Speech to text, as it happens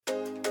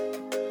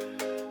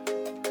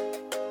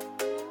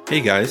Hey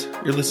guys,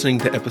 you're listening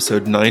to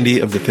episode 90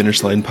 of the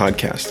Finish Line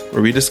podcast,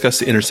 where we discuss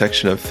the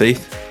intersection of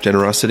faith,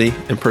 generosity,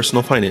 and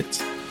personal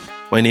finance.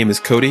 My name is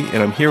Cody,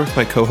 and I'm here with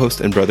my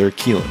co-host and brother,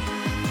 Keelan.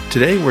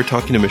 Today, we're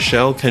talking to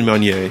Michel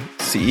Kenmogne,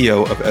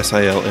 CEO of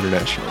SIL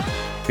International.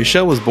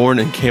 Michel was born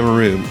in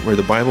Cameroon, where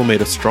the Bible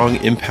made a strong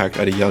impact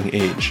at a young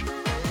age.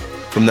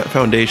 From that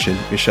foundation,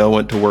 Michel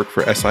went to work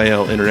for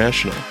SIL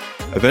International,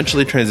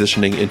 eventually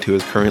transitioning into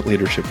his current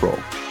leadership role.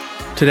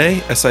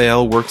 Today,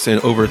 SIL works in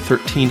over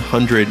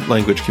 1,300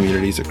 language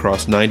communities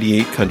across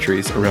 98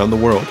 countries around the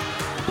world,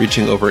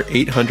 reaching over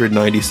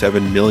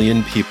 897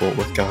 million people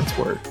with God's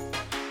Word.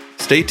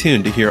 Stay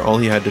tuned to hear all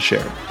he had to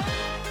share.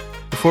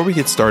 Before we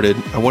get started,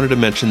 I wanted to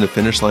mention the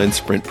Finish Line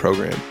Sprint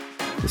program.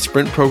 The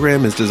Sprint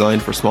program is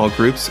designed for small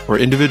groups or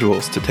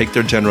individuals to take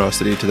their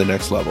generosity to the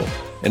next level,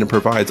 and it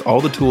provides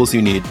all the tools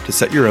you need to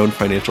set your own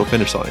financial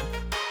finish line.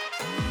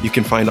 You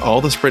can find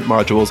all the Sprint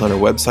modules on our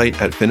website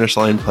at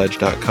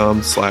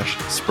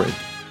finishlinepledge.com/sprint.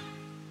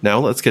 Now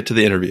let's get to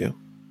the interview.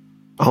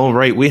 All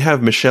right, we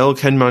have Michel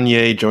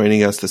Kenmogne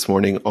joining us this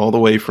morning all the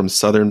way from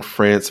southern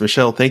France.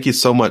 Michel, thank you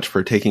so much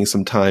for taking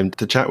some time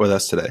to chat with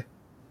us today.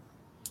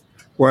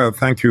 Well,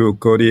 thank you,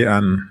 Cody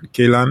and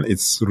Keelan.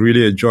 It's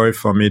really a joy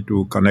for me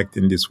to connect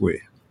in this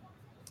way.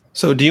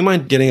 So do you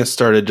mind getting us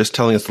started, just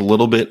telling us a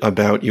little bit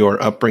about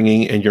your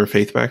upbringing and your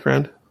faith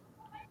background?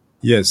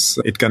 Yes,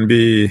 it can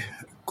be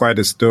quite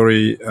a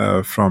story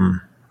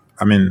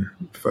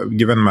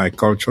given my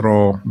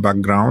cultural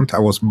background. I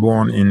was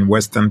born in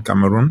Western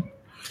Cameroon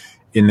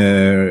in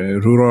a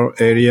rural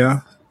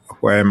area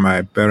where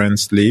my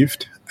parents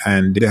lived,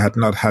 and they had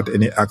not had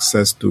any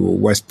access to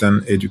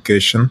Western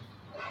education.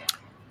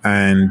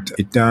 And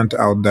it turned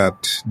out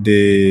that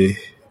they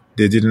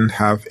didn't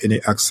have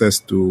any access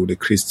to the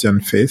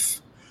Christian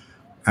faith.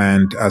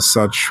 And as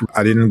such,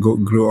 I didn't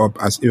grow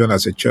up as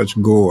a church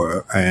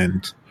goer,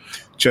 and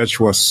church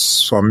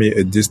was for me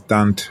a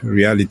distant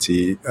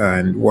reality.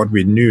 And what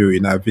we knew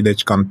in our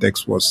village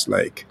context was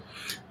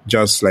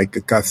just like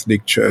a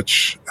Catholic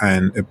church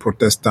and a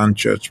Protestant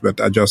church.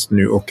 But I just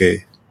knew,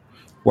 okay,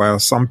 while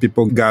some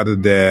people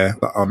gathered there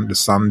on the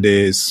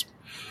Sundays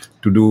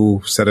to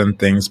do certain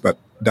things, but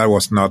that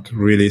was not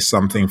really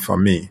something for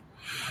me.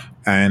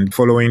 And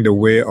following the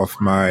way of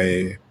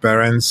my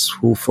parents,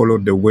 who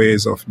followed the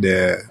ways of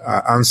their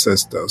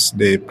ancestors,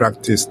 they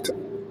practiced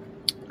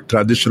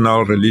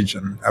traditional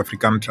religion,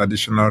 African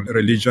traditional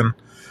religion,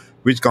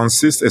 which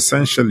consists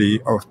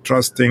essentially of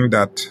trusting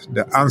that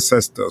the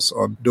ancestors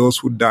or those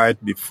who died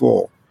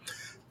before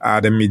are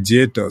the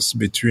mediators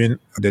between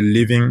the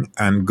living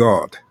and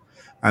God.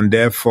 And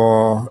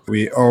therefore,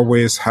 we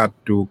always had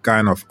to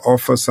kind of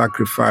offer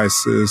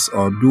sacrifices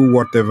or do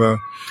whatever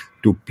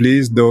to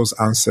please those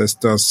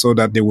ancestors so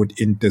that they would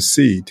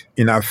intercede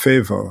in our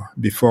favor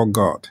before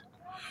God.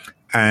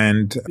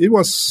 And it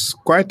was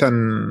quite a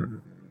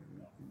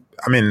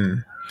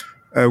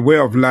way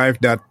of life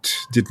that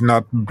did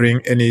not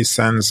bring any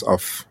sense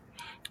of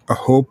a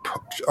hope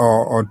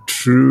or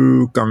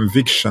true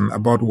conviction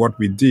about what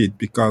we did,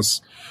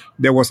 because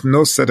there was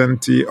no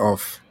certainty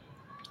of,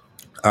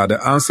 are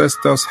the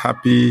ancestors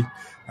happy?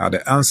 Are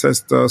the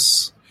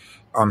ancestors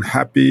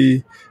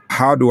unhappy?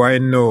 How do I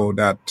know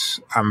that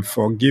I'm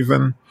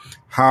forgiven?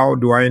 How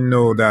do I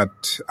know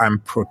that I'm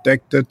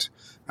protected?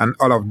 And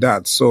all of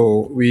that.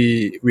 So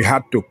we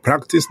had to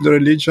practice the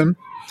religion,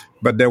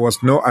 but there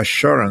was no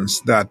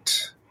assurance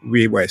that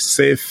we were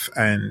safe.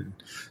 And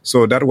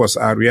so that was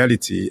our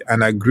reality.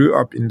 And I grew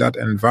up in that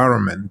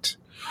environment.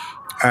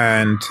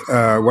 And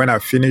when I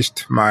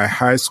finished my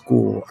high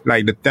school,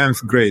 like the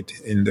 10th grade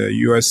in the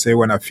USA,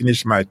 when I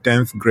finished my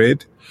 10th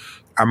grade,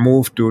 I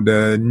moved to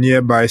the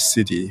nearby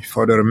city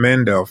for the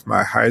remainder of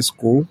my high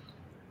school.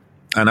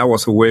 And I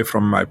was away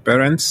from my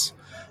parents.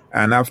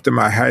 And after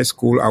my high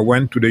school, I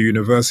went to the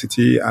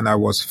university, and I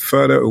was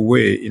further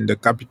away in the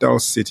capital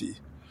city.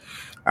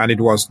 And it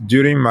was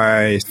during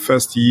my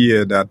first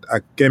year that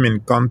I came in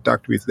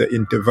contact with the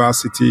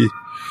InterVarsity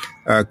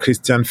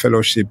Christian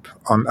Fellowship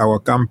on our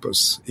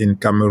campus in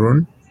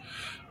Cameroon.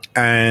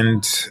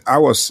 And I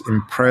was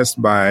impressed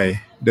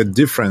by the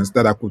difference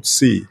that I could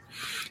see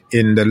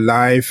in the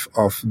life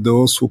of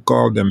those who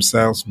call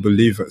themselves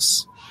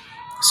believers.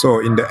 So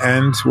in the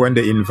end, when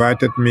they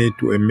invited me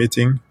to a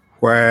meeting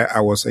where I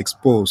was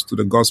exposed to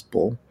the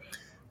gospel,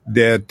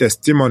 their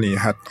testimony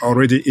had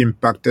already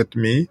impacted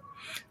me.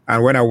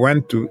 And when I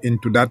went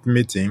into that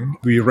meeting,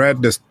 we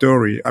read the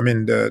story,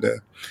 the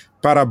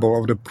parable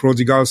of the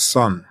prodigal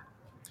son.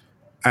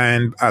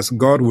 And as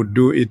God would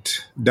do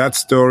it, that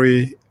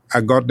story,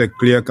 I got the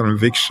clear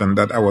conviction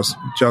that I was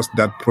just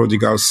that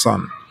prodigal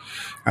son.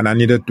 And I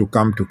needed to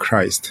come to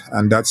Christ.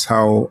 And that's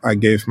how I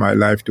gave my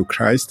life to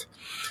Christ.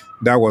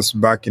 That was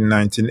back in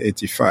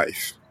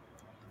 1985,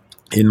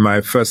 in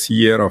my first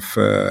year of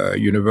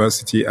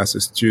university as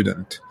a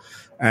student.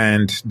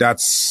 And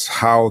that's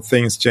how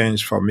things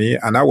changed for me.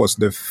 And I was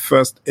the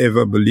first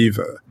ever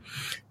believer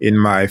in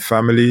my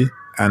family.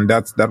 And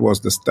that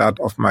was the start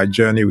of my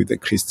journey with the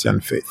Christian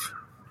faith.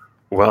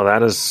 Well,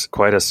 that is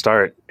quite a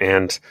start.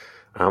 And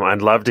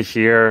I'd love to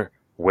hear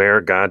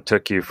where God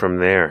took you from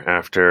there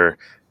after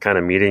kind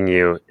of meeting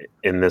you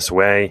in this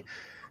way.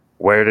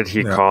 Where did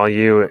he call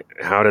you?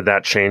 How did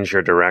that change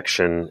your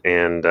direction?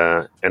 And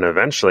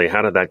eventually,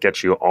 how did that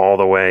get you all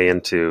the way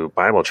into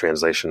Bible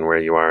translation where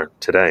you are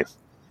today?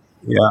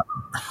 Yeah.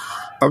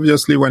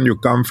 Obviously, when you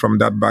come from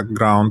that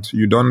background,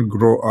 you don't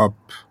grow up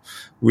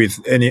with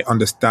any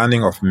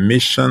understanding of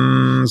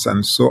missions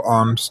and so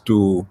on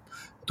to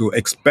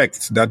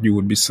expect that you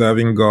would be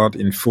serving God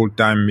in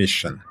full-time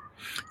mission.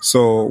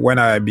 So when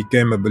I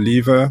became a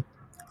believer,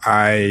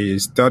 I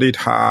studied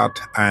hard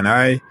and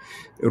I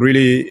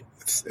really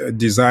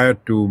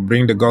desired to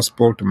bring the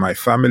gospel to my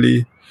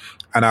family.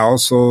 And I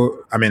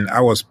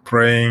was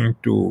praying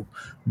to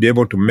be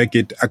able to make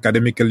it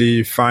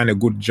academically, find a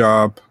good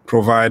job,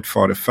 provide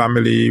for the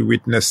family,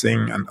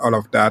 witnessing and all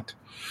of that.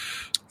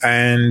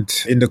 And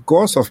in the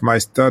course of my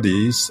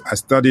studies, I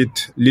studied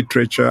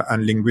literature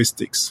and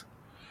linguistics.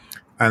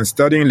 And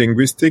studying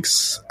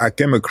linguistics, I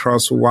came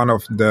across one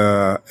of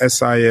the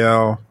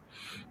SIL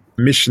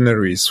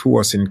missionaries who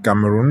was in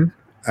Cameroon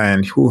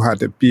and who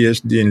had a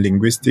PhD in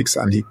linguistics,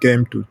 and he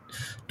came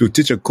to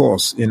teach a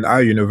course in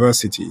our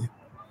university.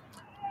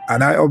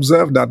 And I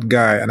observed that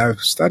guy, and I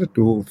started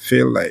to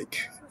feel like,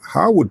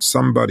 how would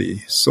somebody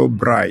so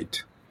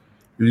bright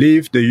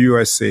leave the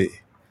USA,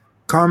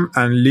 come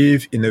and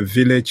live in a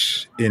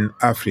village in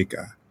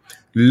Africa,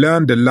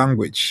 learn the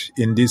language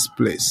in this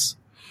place,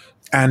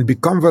 and be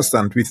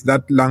conversant with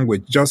that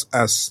language just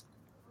as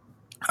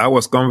I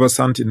was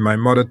conversant in my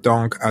mother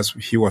tongue as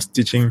he was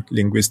teaching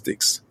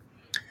linguistics.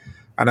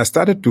 And I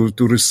started to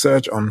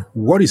research on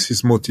what is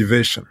his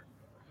motivation.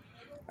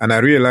 And I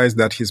realized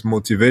that his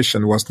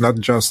motivation was not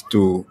just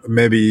to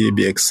maybe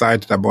be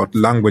excited about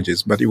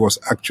languages, but it was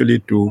actually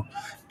to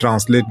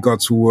translate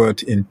God's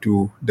word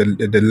into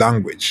the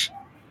language.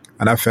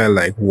 And I felt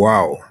like,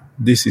 wow,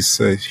 this is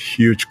a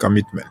huge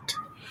commitment.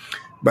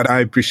 But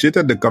I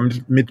appreciated the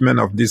commitment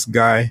of this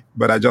guy,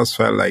 but I just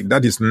felt like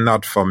that is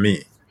not for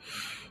me.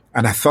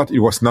 And I thought it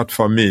was not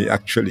for me,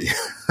 actually.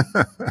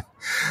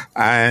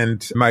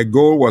 And my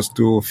goal was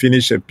to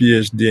finish a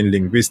PhD in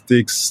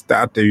linguistics,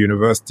 start a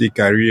university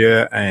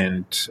career,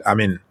 and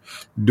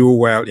do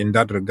well in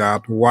that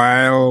regard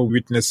while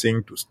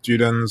witnessing to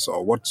students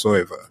or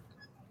whatsoever.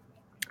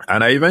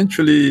 And I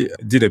eventually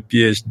did a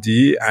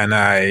PhD, and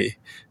I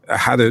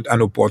had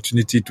an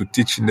opportunity to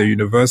teach in the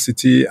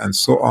university and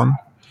so on.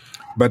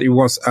 But it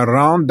was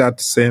around that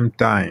same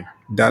time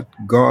that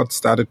God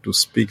started to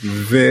speak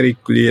very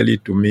clearly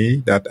to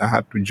me that I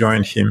had to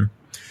join him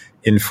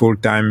in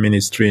full-time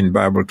ministry in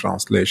Bible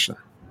translation.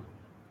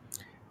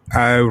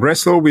 I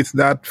wrestled with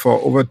that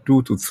for over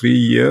 2 to 3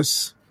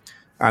 years,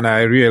 and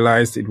I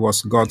realized it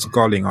was God's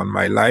calling on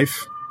my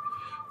life.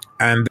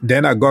 And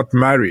then I got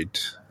married,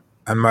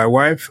 and my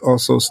wife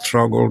also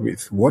struggled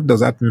with what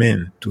does that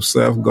mean to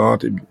serve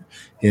God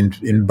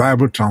in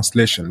Bible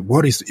translation?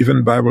 What is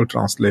even Bible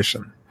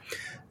translation?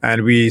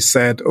 And we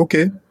said,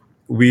 okay,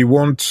 we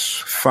won't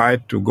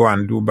fight to go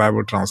and do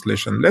Bible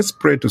translation. Let's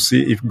pray to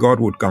see if God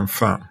would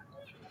confirm.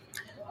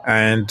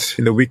 And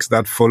in the weeks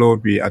that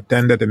followed, we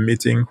attended a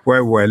meeting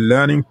where we were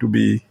learning to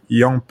be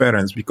young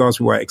parents because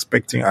we were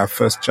expecting our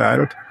first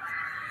child.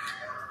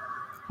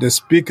 The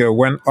speaker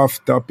went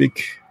off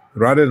topic.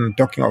 Rather than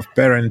talking of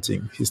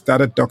parenting, he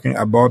started talking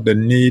about the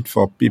need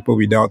for people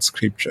without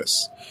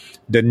scriptures,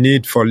 the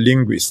need for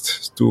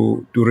linguists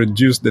to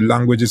reduce the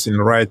languages in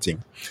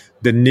writing,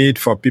 the need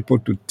for people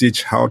to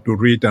teach how to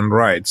read and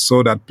write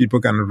so that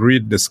people can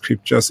read the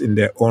scriptures in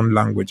their own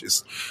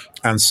languages,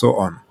 and so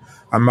on.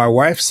 And my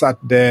wife sat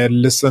there,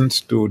 listened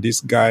to this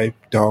guy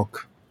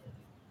talk.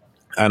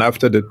 And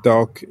after the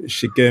talk,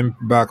 she came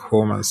back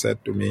home and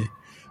said to me,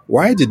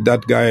 why did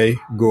that guy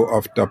go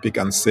off topic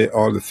and say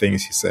all the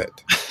things he said?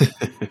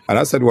 And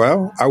I said,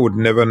 well, I would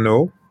never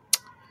know.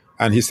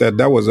 And he said,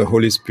 that was the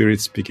Holy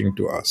Spirit speaking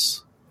to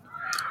us.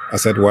 I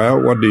said,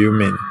 well, what do you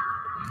mean?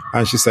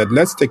 And she said,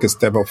 let's take a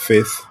step of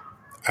faith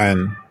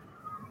and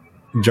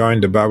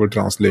join the Bible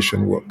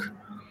translation work.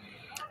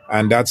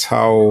 And that's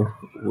how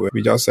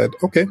we just said,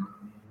 okay,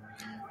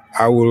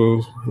 I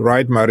will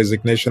write my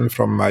resignation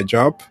from my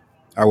job.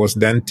 I was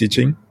then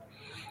teaching.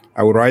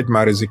 I will write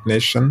my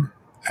resignation,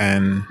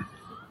 and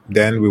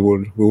then we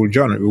will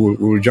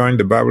join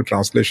the Bible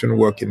translation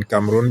work in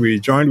Cameroon. We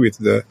joined with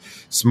the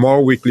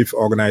small Wycliffe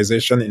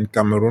organization in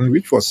Cameroon,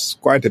 which was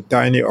quite a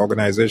tiny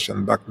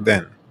organization back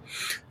then.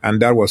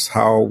 And that was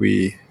how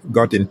we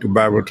got into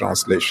Bible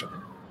translation.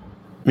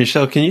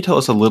 Michel, can you tell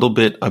us a little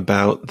bit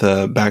about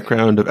the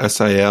background of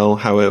SIL,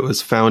 how it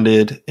was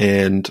founded,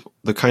 and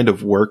the kind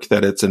of work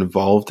that it's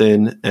involved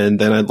in? And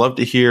then I'd love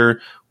to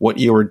hear what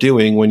you were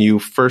doing when you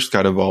first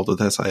got involved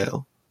with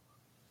SIL.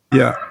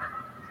 Yeah.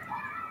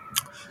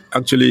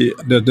 Actually,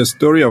 the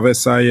story of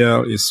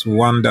SIL is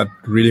one that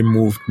really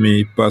moved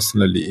me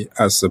personally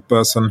as a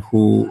person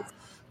who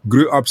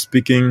grew up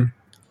speaking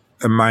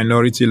a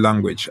minority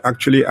language.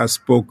 Actually, I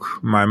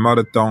spoke my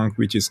mother tongue,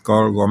 which is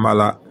called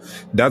Gomala.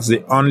 That's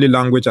the only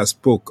language I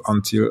spoke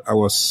until I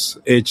was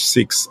age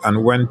 6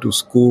 and went to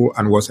school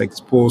and was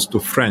exposed to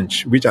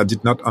French, which I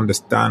did not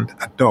understand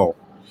at all.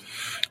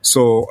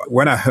 So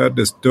when I heard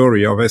the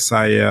story of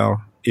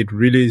SIL, it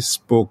really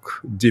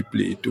spoke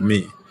deeply to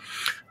me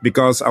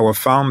because our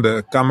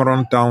founder,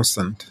 Cameron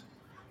Townsend,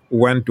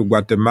 went to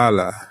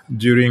Guatemala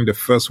during the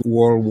First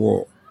World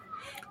War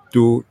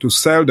to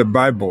sell the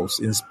Bibles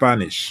in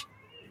Spanish.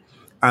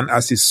 And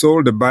as he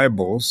sold the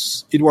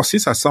Bibles, it was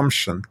his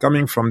assumption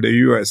coming from the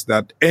US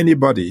that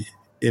anybody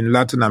in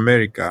Latin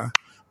America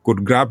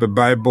could grab a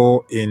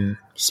Bible in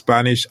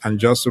Spanish and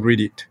just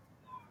read it.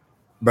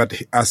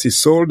 But as he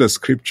sold the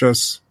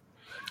scriptures,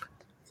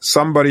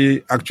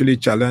 somebody actually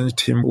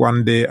challenged him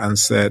one day and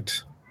said,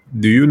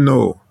 "Do you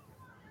know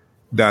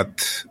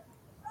that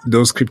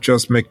those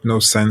scriptures make no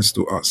sense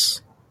to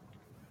us?"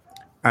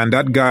 And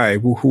that guy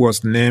who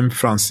was named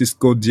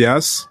Francisco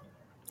Diaz,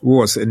 who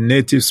was a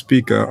native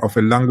speaker of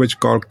a language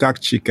called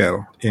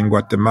Cachiquel in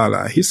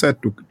Guatemala, he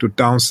said to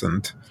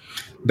Townsend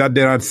that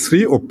there are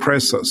three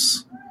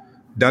oppressors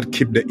that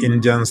keep the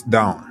Indians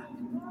down.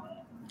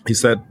 He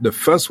said the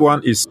first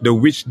one is the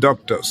witch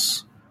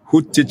doctors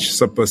who teach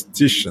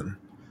superstition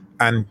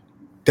and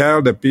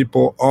tell the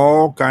people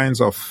all kinds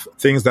of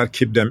things that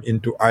keep them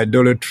into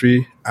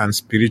idolatry and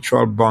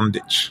spiritual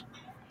bondage.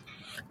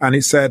 And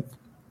he said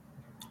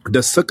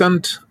the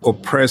second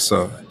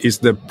oppressor is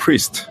the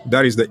priest,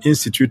 that is the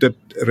instituted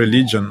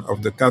religion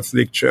of the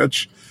Catholic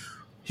Church.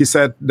 He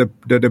said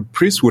the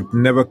priest would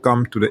never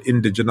come to the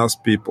indigenous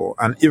people.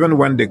 And even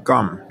when they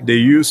come, they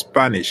use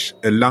Spanish,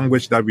 a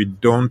language that we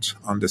don't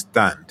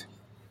understand.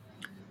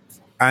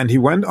 And he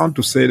went on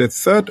to say the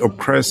third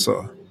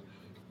oppressor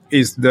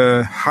is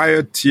the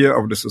higher tier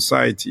of the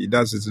society,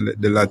 that is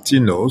the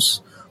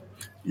Latinos,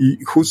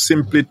 who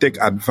simply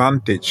take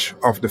advantage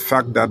of the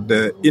fact that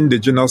the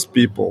indigenous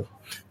people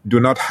do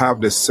not have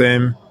the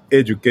same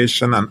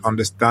education and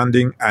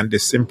understanding, and they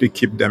simply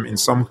keep them in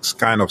some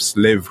kind of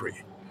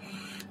slavery.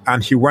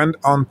 And he went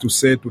on to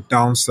say to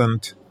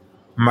Townsend,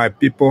 "My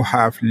people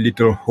have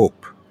little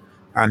hope."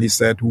 And he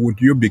said,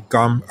 "Would you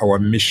become our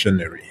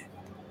missionary?"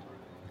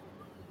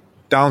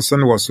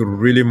 Townsend was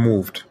really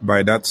moved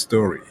by that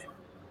story.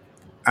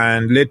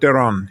 And later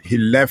on, he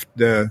left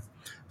the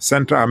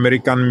Central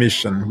American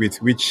mission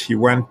with which he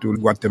went to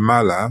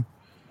Guatemala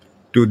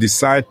to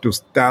decide to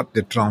start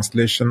the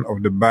translation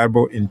of the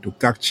Bible into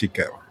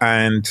Cachiquel.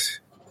 And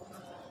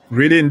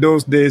really in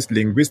those days,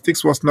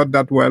 linguistics was not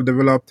that well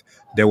developed.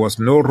 There was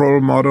no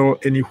role model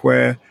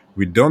anywhere.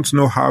 We don't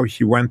know how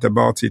he went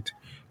about it.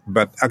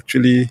 But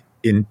actually,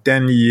 in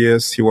 10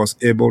 years, he was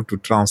able to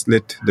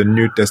translate the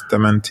New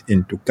Testament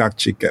into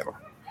Cachiquel.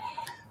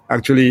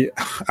 Actually,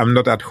 I'm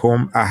not at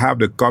home. I have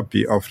the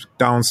copy of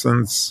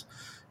Townsend's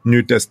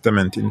New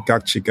Testament in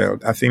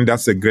Cachiquel. I think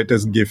that's the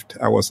greatest gift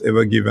I was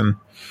ever given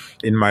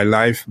in my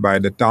life by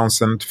the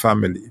Townsend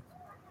family.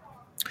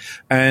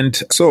 And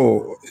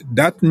so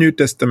that New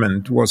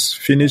Testament was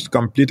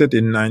completed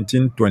in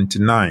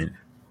 1929.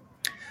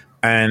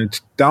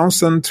 And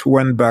Townsend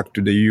went back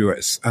to the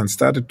US and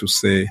started to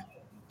say,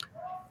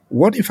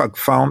 what if I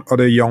found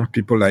other young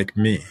people like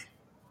me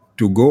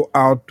to go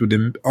out to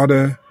the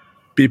other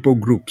people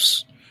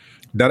groups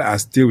that are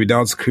still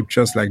without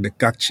scriptures like the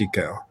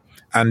Cachiquel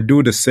and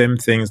do the same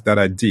things that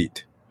I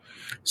did?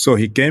 So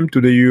he came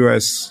to the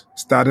US,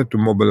 started to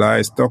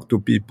mobilize, talk to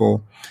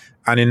people,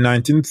 and in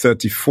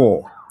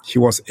 1934, he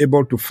was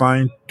able to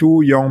find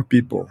two young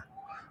people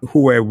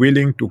who were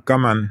willing to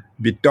come and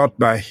be taught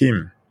by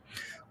him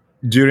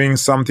during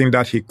something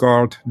that he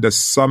called the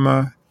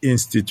Summer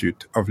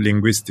Institute of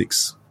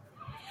Linguistics.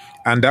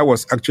 And that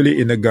was actually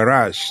in a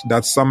garage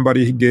that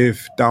somebody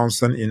gave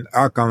Townsend in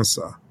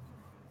Arkansas.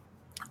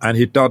 And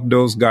he taught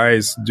those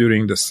guys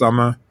during the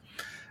summer.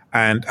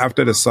 And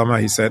after the summer,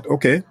 he said,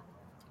 okay,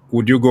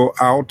 would you go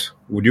out?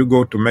 Would you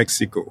go to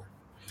Mexico?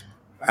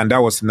 And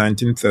that was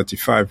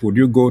 1935. Would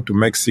you go to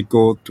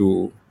Mexico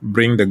to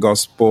bring the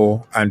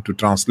gospel and to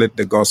translate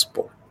the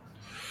gospel?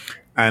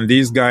 And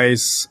these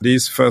guys,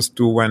 these first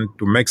two went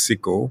to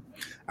Mexico.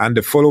 And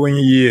the following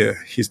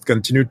year, he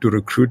continued to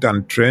recruit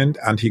and train.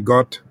 And he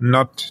got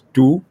not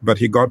two, but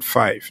he got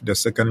 5 the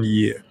second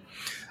year.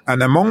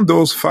 And among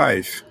those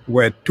 5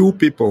 were 2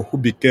 people who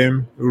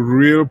became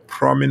real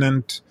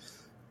prominent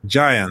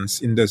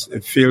giants in the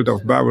field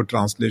of Bible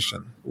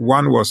translation.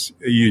 One was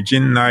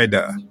Eugene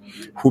Nida,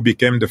 who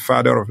became the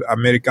father of the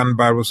American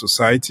Bible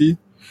Society,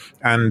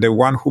 and the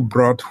one who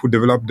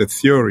developed the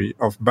theory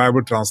of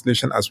Bible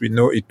translation as we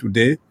know it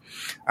today.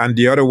 And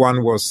the other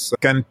one was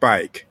Ken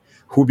Pike,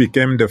 who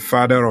became the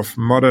father of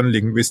modern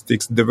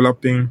linguistics,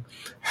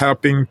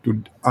 helping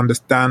to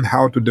understand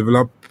how to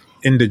develop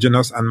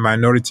indigenous and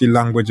minority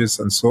languages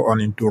and so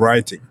on into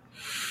writing.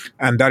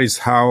 And that is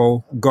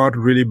how God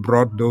really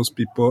brought those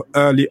people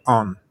early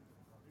on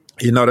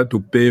in order to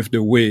pave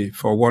the way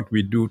for what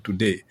we do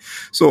today.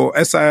 So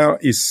SIL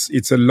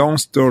it's a long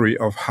story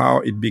of how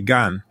it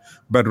began,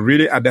 but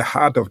really at the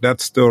heart of that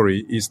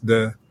story is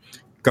the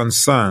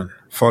concern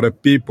for the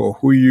people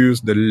who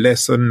use the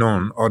lesser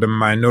known or the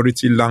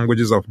minority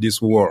languages of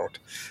this world.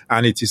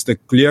 And it is the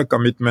clear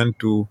commitment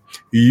to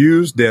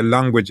use their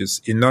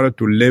languages in order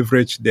to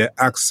leverage their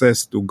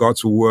access to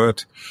God's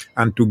word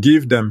and to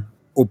give them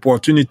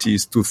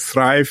opportunities to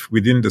thrive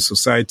within the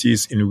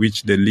societies in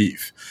which they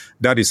live.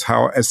 That is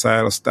how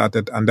SIL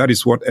started, and that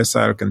is what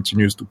SIL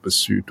continues to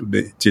pursue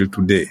today, till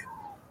today.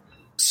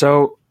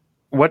 So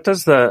what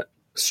does the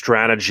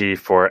strategy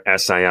for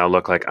SIL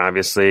look like?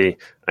 Obviously,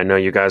 I know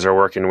you guys are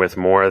working with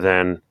more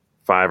than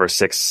 5 or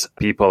 6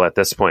 people at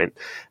this point,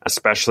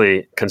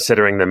 especially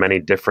considering the many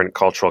different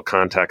cultural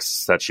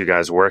contexts that you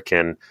guys work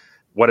in.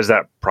 What does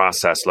that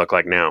process look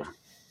like now?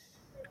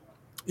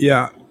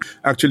 Yeah,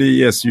 actually,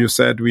 yes, you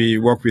said we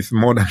work with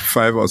more than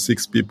 5 or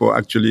 6 people.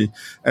 Actually,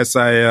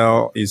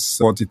 SIL is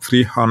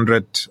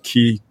 4,300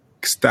 key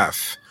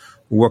staff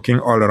working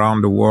all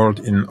around the world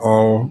in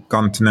all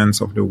continents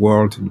of the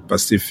world, the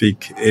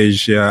Pacific,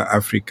 Asia,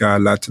 Africa,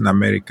 Latin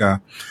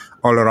America.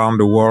 All around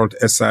the world,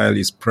 SIL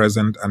is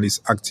present and is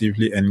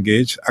actively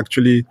engaged.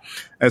 Actually,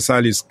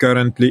 SIL is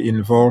currently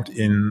involved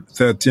in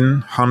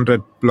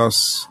 1,300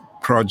 plus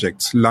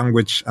projects,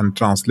 language and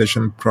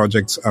translation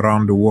projects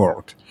around the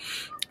world.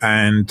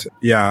 And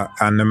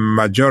the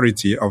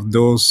majority of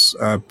those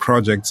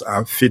projects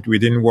are fit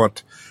within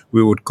what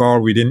we would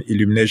call within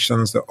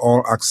Illuminations the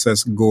All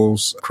Access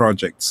Goals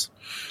projects.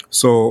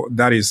 So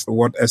that is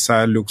what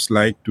SIL looks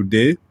like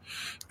today.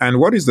 And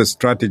what is the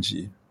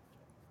strategy?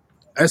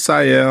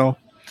 SIL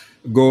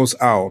goes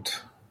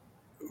out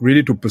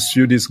really to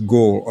pursue this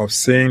goal of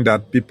saying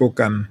that people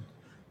can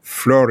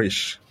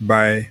flourish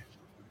by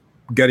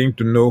getting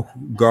to know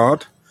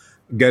God,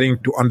 getting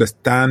to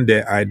understand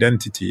their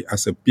identity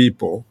as a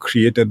people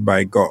created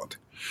by God.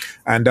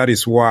 And that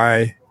is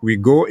why we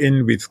go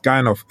in with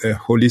kind of a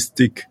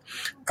holistic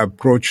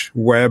approach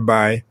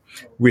whereby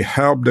we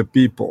help the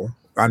people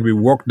and we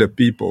work the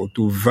people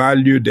to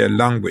value their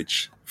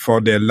language, for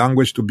their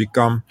language to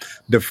become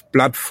the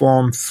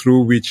platform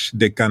through which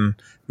they can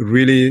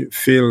really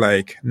feel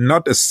like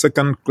not a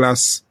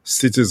second-class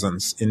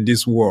citizens in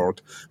this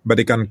world, but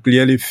they can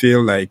clearly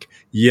feel like,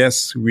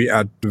 yes, we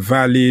are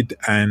valid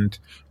and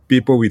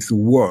people with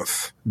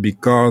worth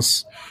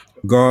because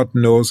God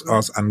knows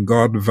us and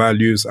God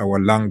values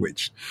our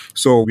language.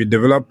 So we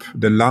develop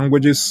the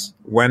languages.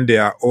 When they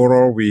are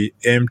oral, we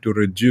aim to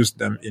reduce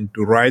them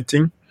into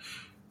writing.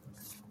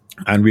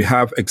 And we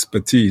have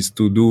expertise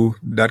to do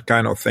that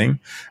kind of thing.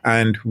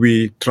 And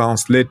we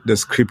translate the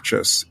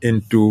scriptures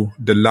into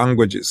the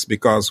languages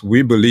because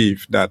we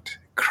believe that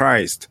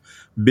Christ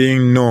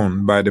being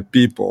known by the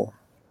people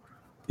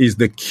is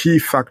the key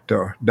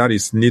factor that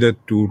is needed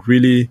to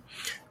really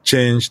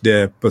change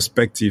their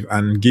perspective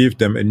and give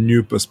them a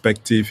new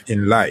perspective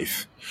in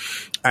life.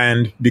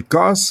 And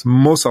because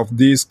most of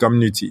these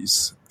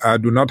communities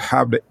do not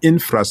have the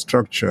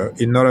infrastructure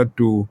in order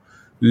to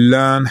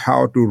learn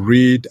how to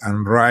read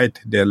and write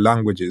their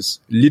languages,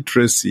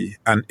 literacy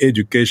and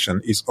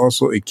education is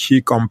also a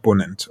key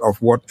component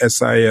of what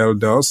SIL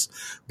does,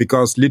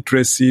 because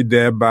literacy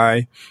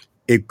thereby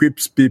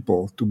equips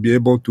people to be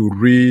able to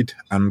read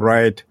and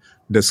write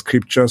the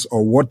scriptures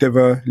or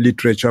whatever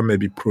literature may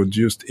be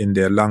produced in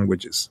their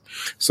languages.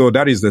 So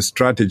that is the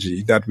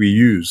strategy that we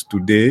use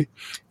today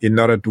in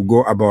order to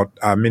go about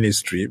our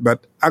ministry.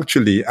 But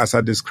actually, as I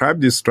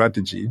describe this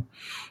strategy,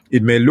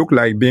 it may look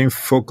like being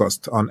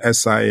focused on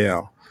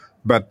SIL,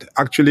 but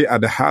actually at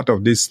the heart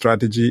of this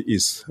strategy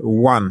is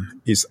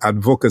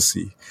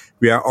advocacy.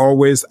 We are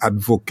always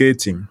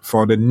advocating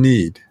for the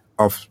need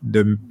of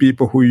the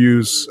people who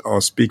use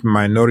or speak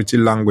minority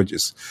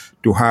languages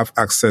to have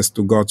access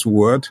to God's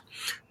word.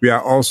 We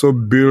are also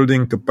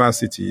building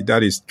capacity,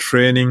 that is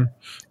training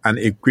and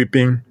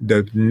equipping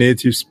the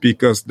native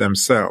speakers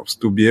themselves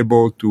to be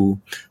able to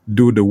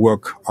do the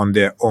work on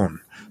their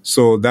own.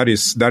 So that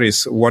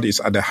is what is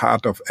at the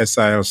heart of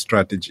SIL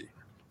strategy.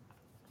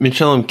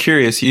 Michel, I'm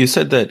curious. You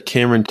said that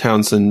Cameron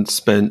Townsend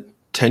spent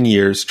 10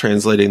 years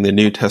translating the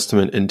New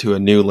Testament into a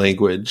new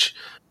language.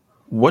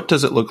 What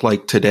does it look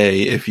like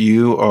today if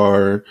you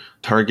are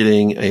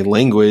targeting a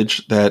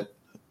language that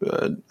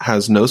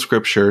has no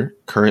scripture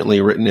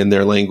currently written in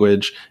their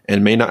language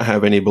and may not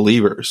have any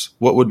believers?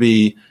 What would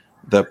be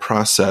the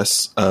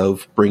process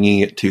of bringing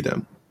it to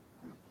them?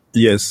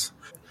 Yes,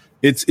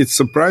 it's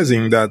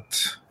surprising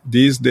that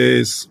these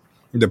days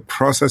the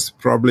process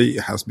probably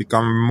has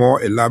become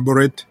more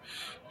elaborate,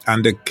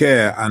 and the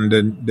care and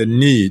the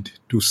need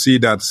to see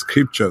that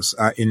scriptures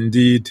are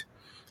indeed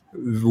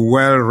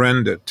well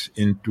rendered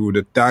into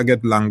the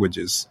target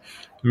languages.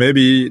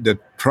 Maybe the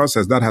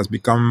process that has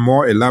become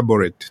more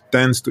elaborate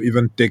tends to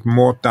even take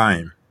more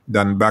time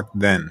than back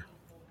then.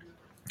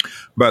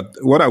 But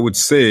what I would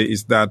say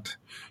is that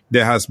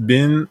there has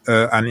been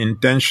an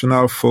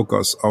intentional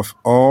focus of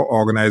all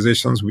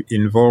organizations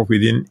involved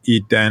within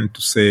E10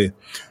 to say,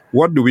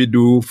 what do we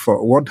do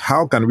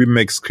how can we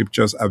make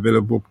scriptures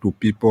available to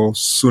people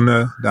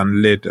sooner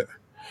than later?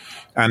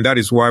 And that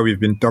is why we've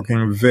been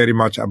talking very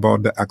much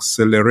about the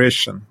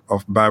acceleration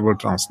of Bible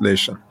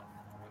translation.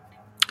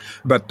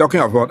 But talking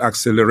about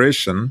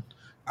acceleration,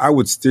 I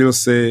would still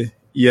say,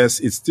 yes,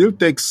 it still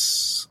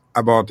takes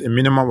about a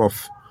minimum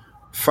of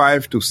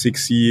 5 to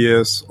 6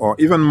 years, or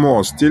even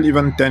more, still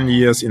even 10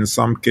 years in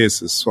some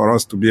cases, for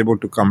us to be able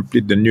to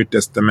complete the New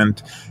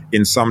Testament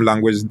in some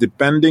languages,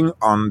 depending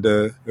on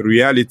the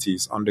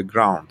realities on the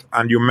ground.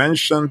 And you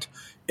mentioned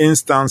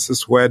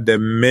instances where there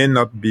may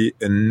not be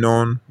a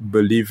known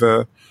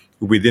believer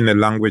within a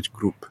language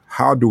group.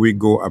 How do we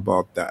go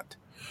about that?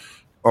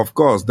 Of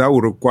course, that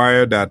would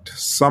require that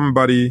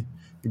somebody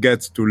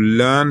gets to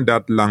learn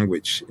that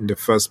language in the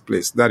first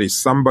place. That is,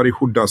 somebody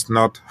who does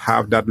not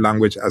have that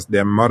language as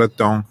their mother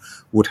tongue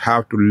would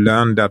have to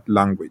learn that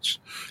language.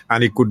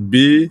 And it could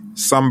be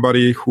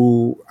somebody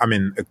who,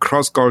 a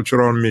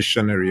cross-cultural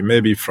missionary,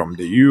 maybe from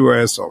the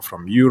US or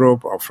from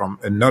Europe or from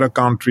another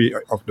country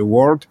of the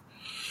world.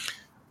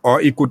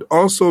 Or it could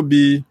also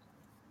be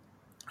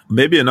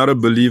maybe another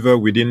believer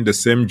within the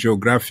same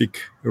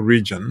geographic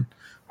region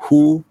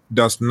who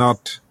does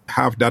not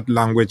have that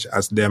language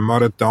as their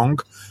mother tongue,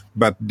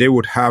 but they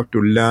would have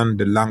to learn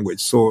the language.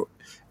 So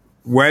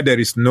where there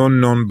is no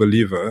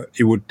non-believer,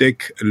 it would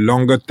take a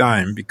longer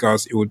time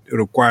because it would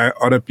require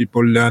other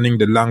people learning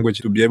the language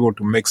to be able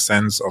to make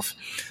sense of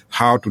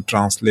how to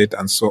translate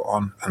and so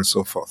on and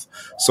so forth.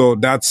 So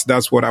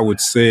that's what I would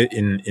say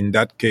in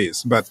that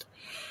case. But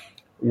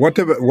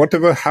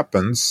whatever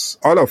happens,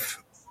 all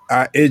of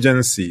our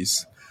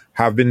agencies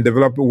have been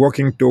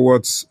working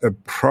towards a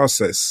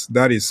process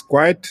that is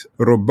quite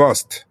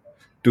robust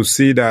to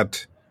see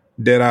that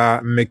there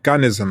are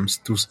mechanisms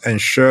to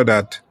ensure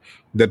that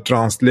the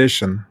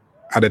translation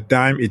at the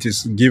time it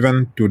is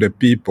given to the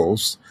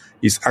peoples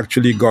is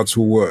actually God's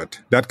word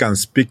that can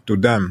speak to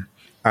them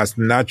as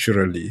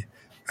naturally,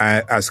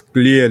 as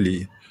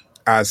clearly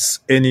as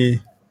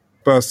any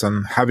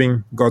person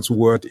having God's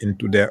word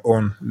into their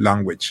own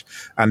language.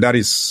 And that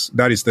is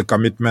the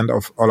commitment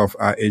of all of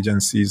our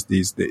agencies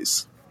these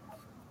days.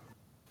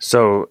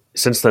 So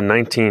since the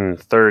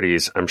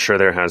 1930s, I'm sure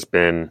there has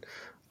been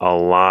a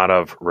lot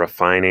of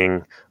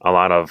refining, a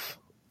lot of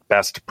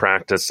best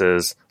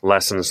practices,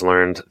 lessons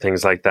learned,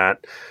 things like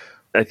that.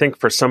 I think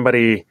for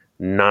somebody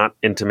not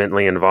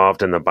intimately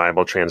involved in the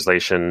Bible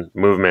translation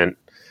movement,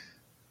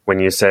 when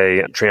you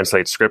say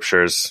translate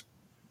scriptures,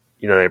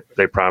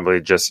 they probably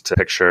just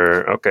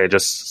picture, okay,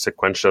 just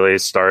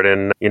sequentially start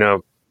in,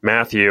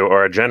 Matthew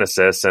or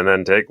Genesis and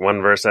then take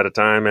one verse at a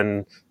time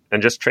and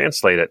just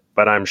translate it.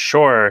 But I'm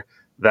sure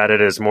that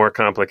it is more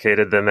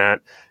complicated than that,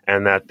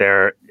 and that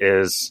there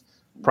is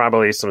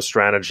probably some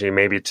strategy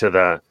maybe to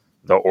the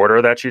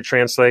order that you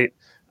translate,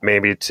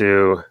 maybe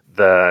to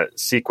the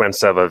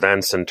sequence of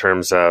events in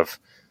terms of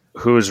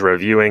who's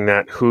reviewing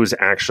that, who's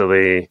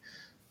actually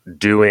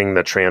doing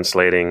the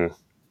translating,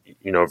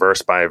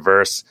 verse by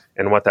verse,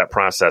 and what that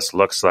process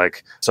looks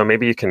like. So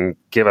maybe you can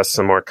give us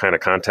some more kind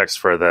of context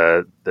for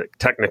the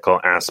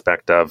technical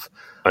aspect of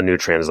a new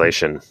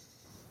translation.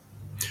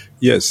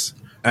 Yes.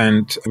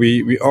 And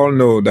we all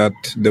know that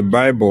the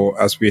Bible,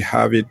 as we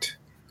have it,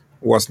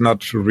 was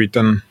not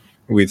written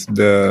with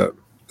the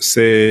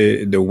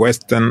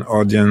Western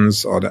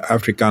audience or the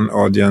African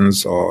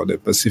audience or the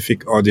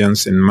Pacific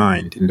audience in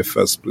mind in the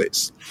first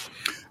place.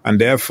 And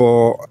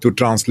therefore, to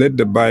translate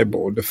the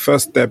Bible, the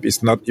first step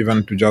is not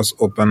even to just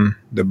open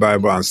the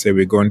Bible and say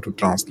we're going to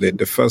translate.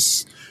 The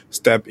first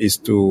step is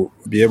to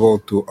be able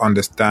to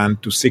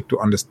seek to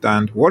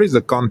understand what is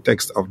the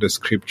context of the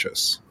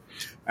scriptures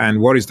and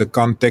what is the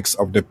context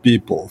of the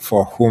people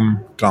for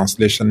whom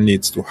translation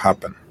needs to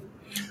happen.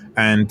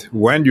 And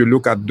when you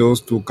look at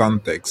those two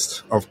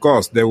contexts, of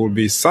course, there will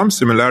be some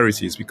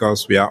similarities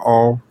because we are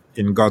all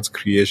in God's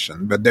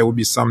creation, but there will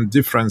be some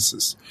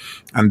differences.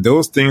 And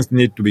those things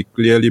need to be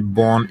clearly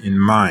borne in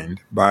mind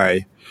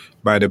by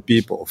the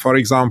people. For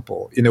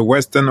example, in a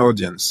Western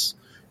audience,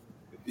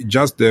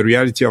 just the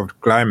reality of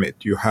climate,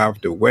 you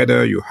have the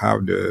weather, you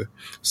have the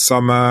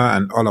summer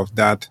and all of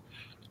that.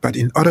 But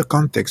in other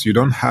contexts, you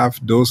don't have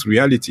those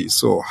realities.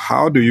 So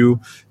how do you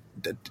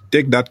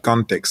take that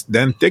context,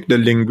 then take the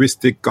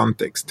linguistic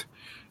context,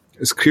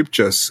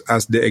 scriptures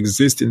as they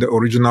exist in the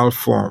original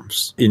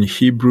forms in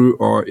Hebrew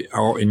or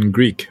in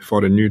Greek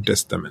for the New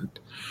Testament.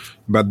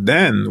 But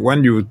then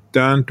when you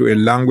turn to a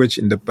language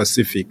in the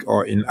Pacific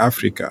or in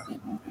Africa,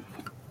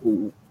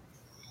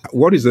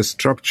 what is the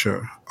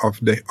structure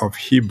of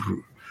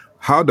Hebrew?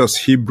 How does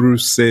Hebrew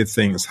say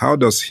things? How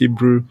does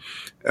Hebrew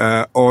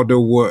order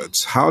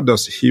words? How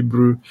does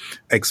Hebrew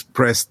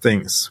express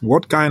things?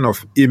 What kind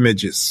of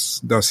images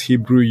does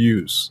Hebrew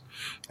use?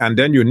 And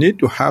then you need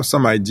to have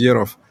some idea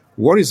of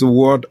what is the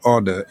word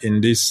order in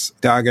this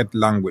target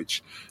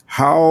language?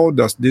 How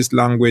does this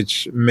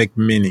language make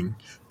meaning?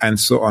 And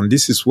so on.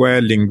 This is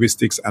where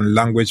linguistics and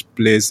language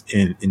plays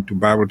into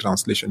Bible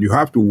translation. You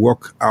have to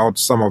work out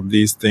some of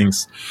these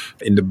things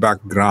in the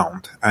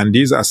background. And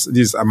these are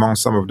among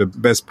some of the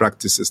best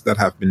practices that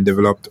have been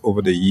developed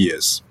over the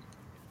years.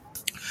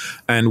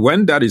 And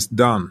when that is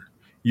done,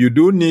 you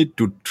do need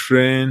to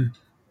train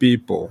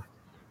people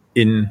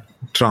in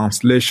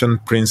translation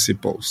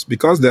principles,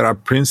 because there are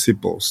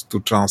principles to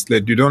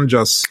translate. You don't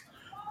just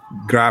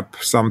grab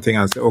something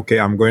and say, okay,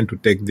 I'm going to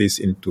take this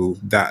into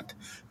that.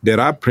 There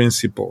are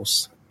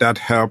principles that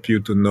help you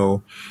to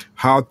know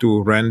how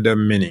to render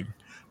meaning,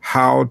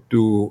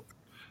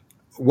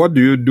 what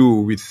do you do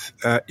with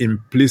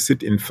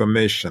implicit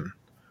information?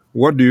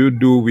 What do you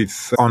do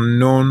with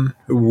unknown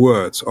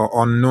words or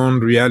unknown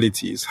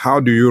realities? How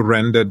do you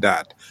render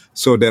that?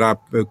 So there are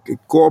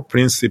core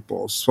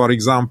principles. For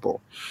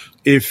example,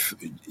 if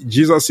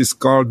Jesus is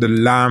called the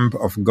Lamb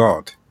of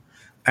God,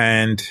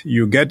 and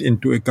you get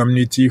into a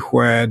community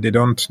where they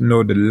don't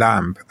know the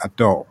lamb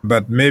at all,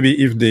 but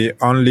maybe if the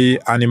only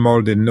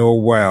animal they know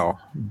well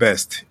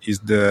best is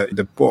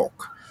the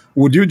pork,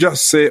 would you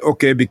just say,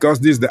 okay,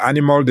 because this is the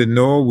animal they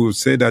know, we'll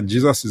say that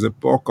Jesus is a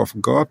pork of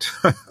God?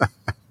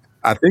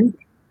 I think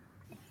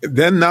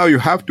then now you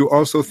have to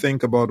also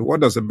think about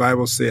what does the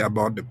Bible say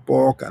about the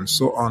pork and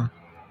so on.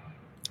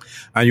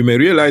 And you may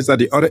realize that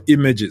the other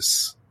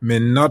images may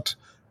not,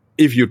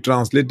 if you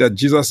translate that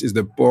Jesus is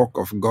the pork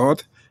of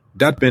God,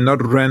 that may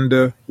not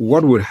render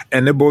what would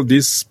enable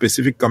this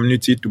specific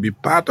community to be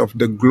part of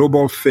the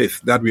global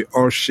faith that we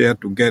all share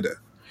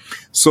together.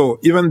 So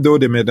even though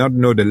they may not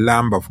know the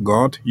Lamb of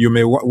God, you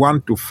may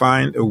want to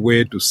find a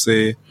way to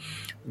say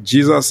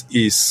Jesus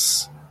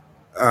is,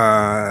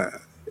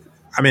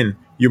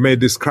 you may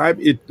describe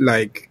it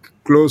like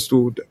close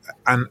to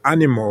an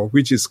animal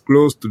which is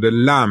close to the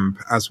lamb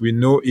as we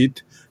know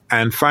it,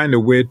 and find a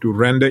way to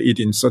render it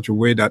in such a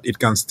way that it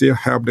can still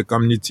help the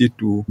community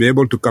to be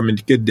able to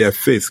communicate their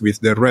faith with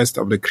the rest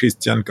of the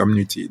Christian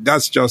community.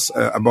 That's just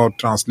about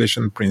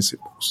translation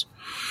principles.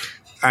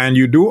 And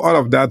you do all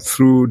of that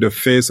through the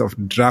phase of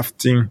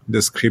drafting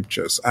the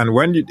scriptures. And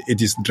when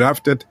it is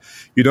drafted,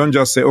 you don't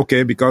just say,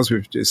 okay, because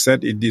we've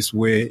said it this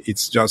way,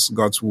 it's just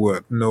God's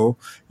word. No,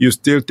 you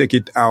still take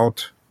it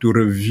out to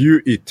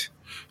review it.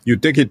 You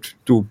take it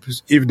to,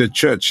 if the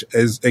church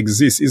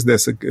exists, is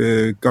there's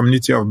a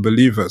community of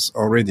believers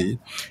already,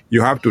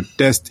 you have to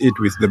test it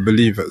with the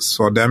believers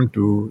for them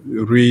to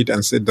read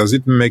and say, does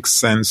it make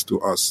sense to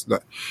us?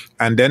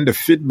 And then the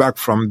feedback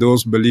from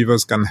those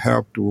believers can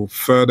help to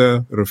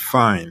further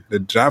refine the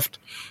draft.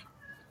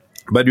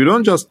 But you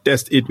don't just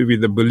test it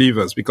with the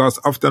believers, because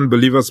often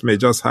believers may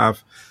just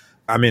have,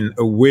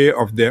 a way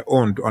of their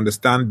own to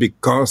understand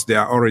because they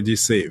are already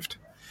saved.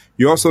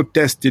 You also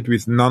test it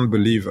with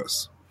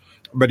non-believers.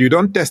 But you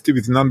don't test it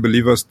with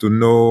non-believers to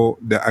know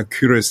the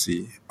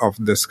accuracy of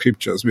the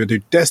scriptures. But you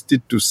test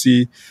it to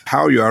see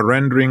how you are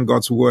rendering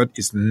God's word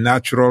is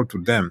natural to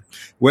them.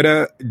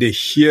 Whether they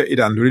hear it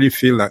and really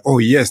feel like, oh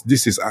yes,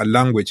 this is our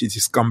language. It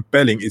is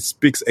compelling. It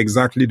speaks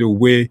exactly the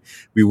way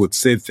we would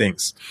say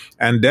things.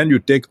 And then you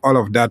take all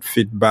of that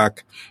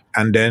feedback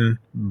and then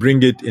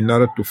bring it in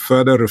order to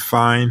further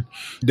refine.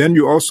 Then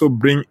you also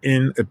bring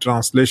in a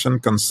translation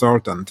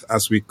consultant,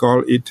 as we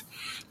call it.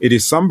 It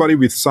is somebody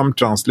with some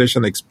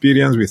translation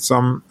experience, with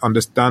some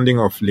understanding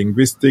of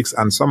linguistics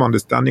and some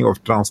understanding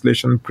of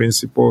translation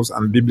principles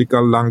and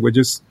biblical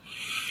languages,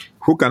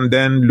 who can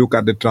then look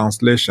at the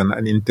translation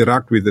and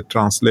interact with the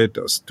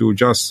translators to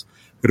just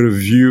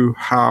review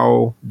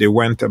how they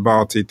went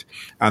about it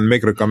and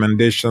make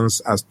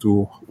recommendations as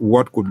to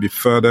what could be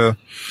further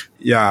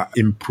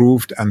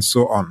improved and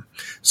so on.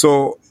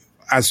 So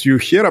as you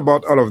hear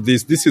about all of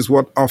this, this is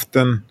what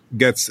often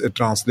gets a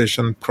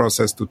translation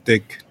process to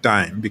take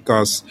time,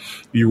 because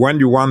when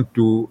you want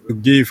to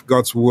give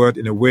God's word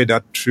in a way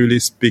that truly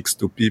speaks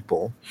to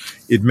people,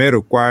 it may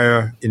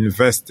require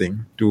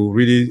investing to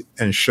really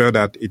ensure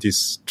that it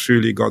is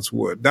truly God's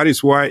word. That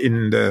is why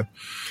in the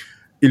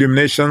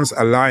Illuminations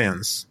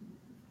Alliance,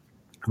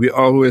 we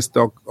always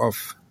talk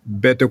of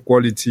better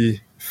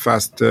quality,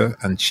 faster,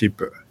 and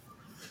cheaper.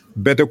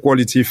 Better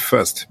quality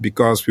first,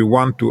 because we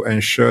want to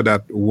ensure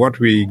that what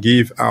we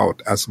give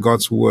out as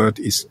God's word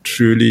is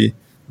truly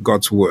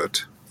God's word.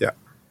 Yeah.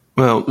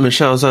 Well,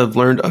 Michel, as I've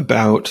learned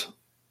about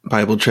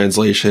Bible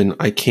translation,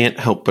 I can't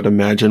help but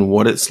imagine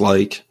what it's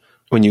like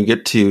when you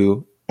get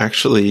to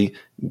actually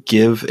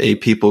give a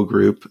people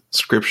group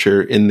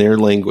scripture in their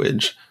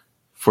language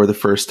for the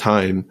first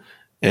time.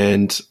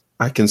 And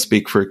I can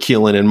speak for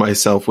Keelan and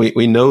myself.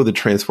 We know the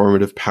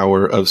transformative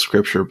power of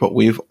scripture, but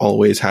we've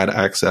always had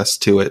access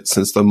to it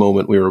since the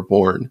moment we were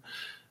born.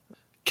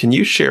 Can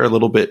you share a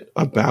little bit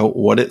about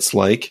what it's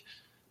like,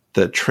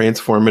 the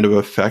transformative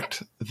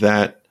effect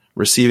that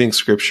receiving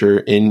scripture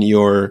in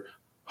your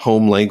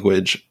home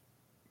language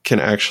can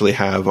actually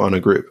have on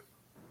a group?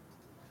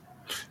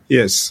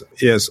 Yes.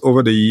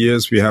 Over the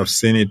years, we have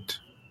seen it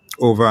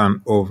over and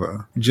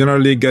over.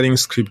 Generally, getting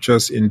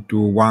scriptures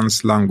into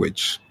one's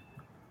language,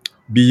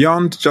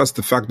 beyond just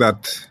the fact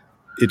that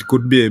it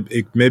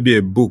may be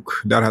a book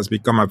that has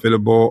become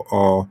available,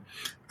 or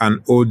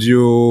an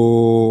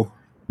audio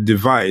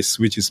device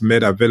which is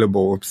made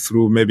available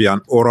through maybe an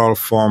oral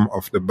form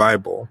of the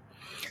Bible.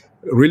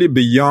 Really,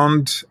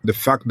 beyond the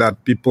fact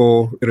that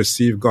people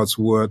receive God's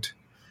word,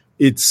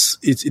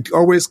 it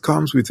always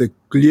comes with a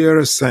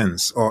clearer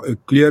sense, or a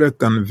clearer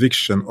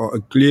conviction, or a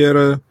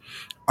clearer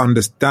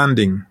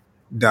understanding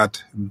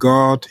that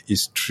God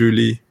is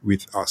truly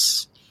with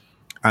us.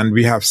 And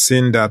we have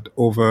seen that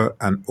over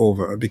and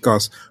over,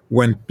 because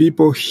when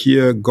people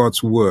hear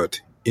God's word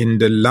in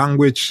the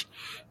language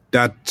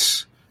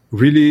that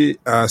really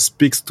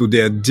speaks to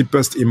their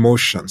deepest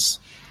emotions,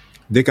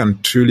 they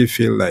can truly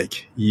feel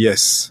like,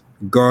 yes,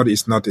 God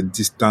is not a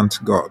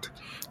distant God.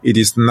 It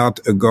is not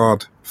a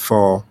God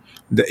for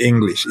the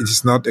English. It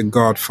is not a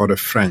God for the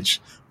French,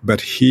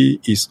 but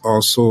he is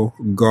also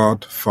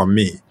God for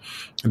me.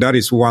 That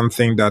is one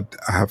thing that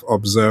I have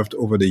observed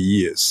over the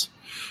years.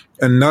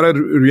 Another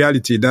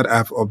reality that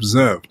I've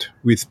observed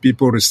with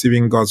people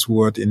receiving God's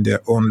word in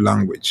their own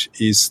language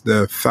is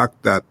the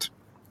fact that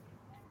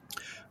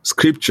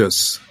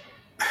scriptures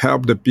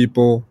help the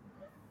people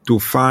to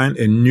find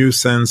a new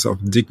sense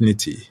of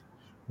dignity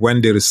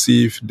when they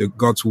receive the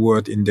God's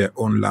word in their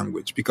own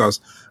language.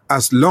 Because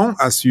as long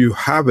as you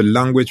have a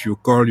language you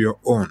call your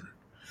own,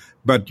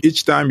 but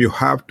each time you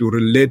have to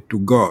relate to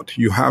God,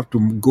 you have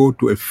to go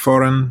to a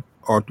foreign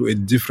or to a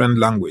different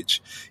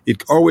language,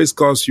 it always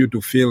causes you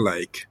to feel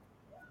like,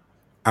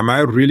 am I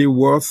really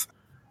worth?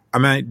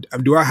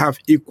 Do I have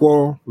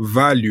equal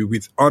value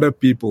with other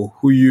people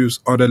who use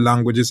other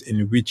languages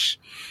in which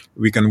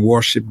we can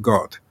worship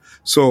God?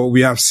 So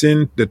we have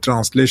seen the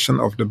translation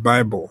of the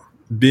Bible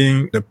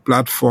being the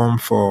platform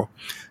for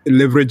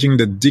leveraging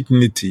the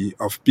dignity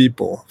of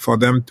people, for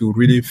them to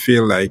really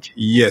feel like,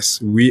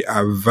 yes, we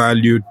are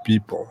valued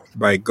people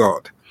by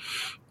God.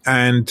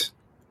 And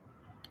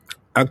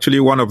actually,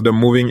 one of the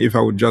moving, if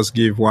I would just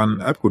give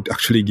one, I could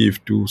actually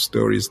give two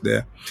stories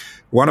there.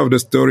 One of the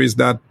stories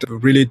that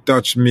really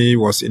touched me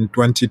was in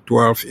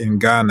 2012 in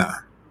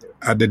Ghana,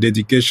 at the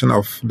dedication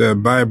of the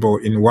Bible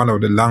in one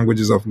of the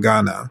languages of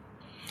Ghana.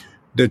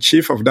 The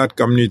chief of that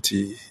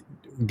community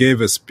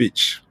gave a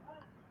speech,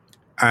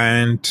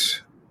 and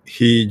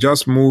he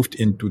just moved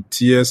into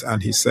tears,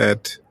 and he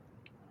said,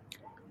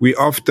 we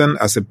often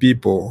as a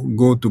people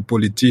go to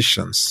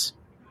politicians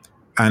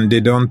and they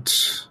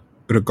don't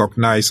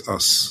recognize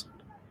us.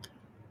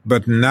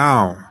 But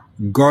now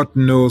God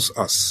knows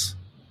us.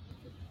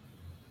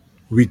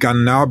 We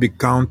can now be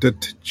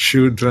counted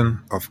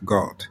children of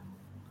God.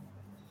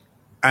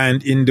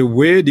 And in the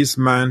way this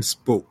man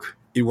spoke,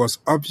 it was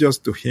obvious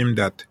to him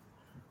that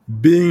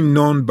being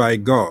known by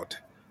God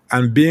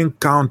and being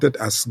counted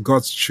as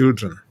God's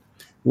children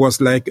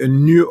was like a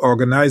new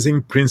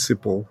organizing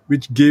principle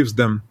which gives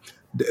them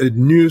a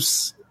new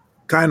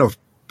kind of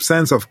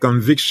sense of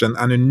conviction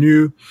and a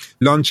new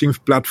launching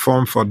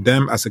platform for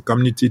them as a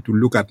community to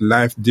look at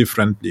life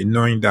differently,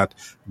 knowing that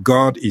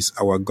God is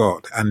our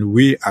God and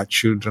we are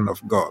children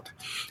of God.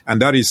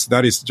 And that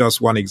is just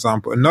one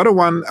example. Another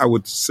one I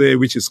would say,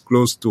 which is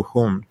close to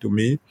home to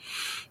me,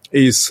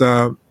 is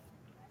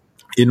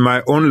in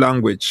my own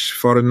language.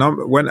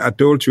 When I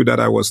told you that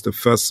I was the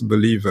first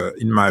believer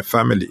in my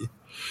family,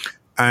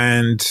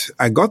 and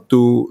I got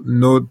to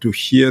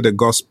hear the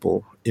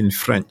gospel in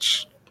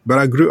French, but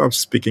I grew up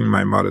speaking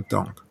my mother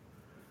tongue.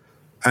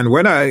 And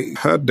when I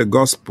heard the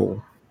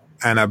gospel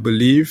and I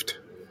believed,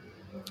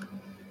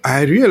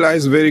 I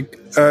realized very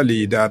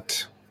early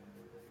that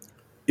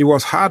it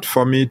was hard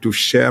for me to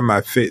share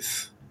my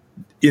faith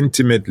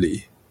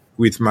intimately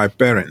with my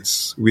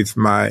parents, with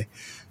my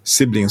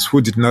siblings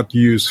who did not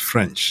use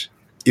French.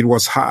 It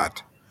was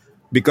hard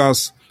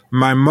because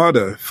my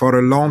mother for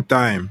a long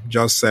time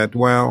just said,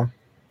 well,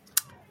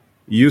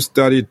 you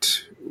studied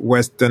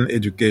Western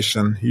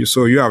education,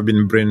 so you have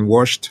been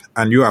brainwashed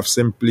and you have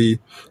simply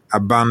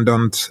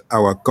abandoned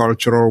our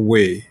cultural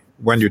way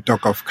when you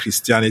talk of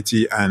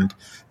Christianity and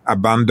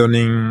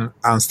abandoning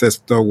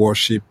ancestor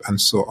worship and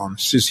so on.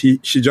 She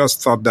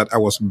just thought that I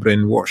was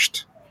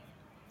brainwashed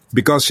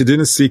because she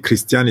didn't see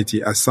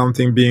Christianity as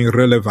something being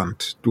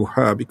relevant to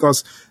her,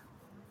 because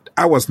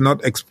I was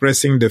not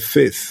expressing the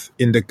faith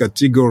in the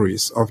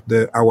categories of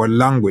our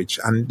language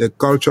and the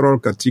cultural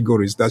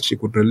categories that she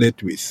could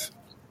relate with.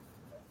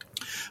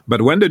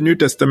 But when the New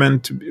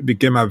Testament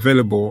became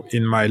available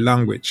in my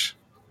language,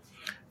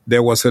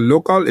 there was a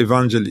local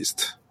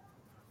evangelist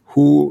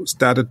who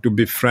started to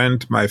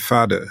befriend my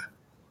father.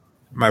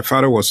 My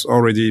father was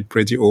already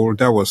pretty old.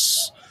 That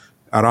was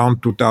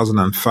around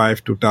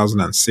 2005,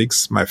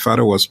 2006. My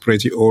father was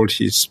pretty old.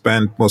 He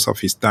spent most of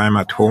his time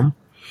at home.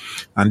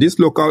 And this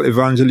local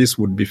evangelist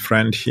would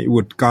befriend him,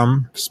 would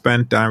come,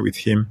 spend time with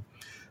him,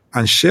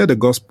 and share the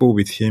gospel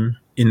with him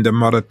in the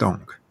mother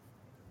tongue.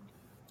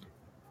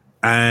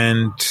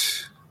 And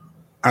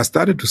I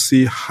started to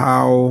see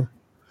how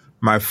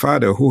my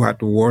father, who had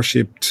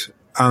worshipped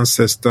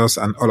ancestors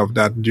and all of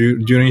that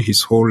during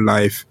his whole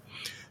life,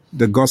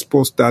 the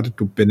gospel started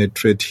to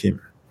penetrate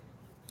him.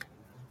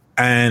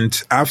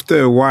 And after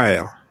a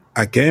while,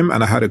 I came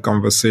and I had a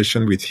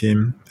conversation with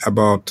him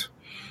about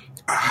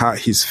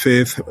his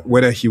faith,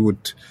 whether he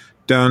would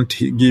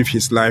give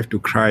his life to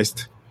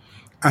Christ.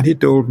 And he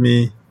told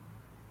me,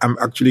 I'm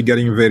actually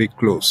getting very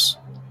close.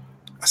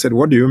 I said,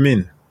 what do you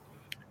mean?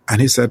 And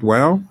he said,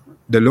 well,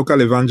 the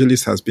local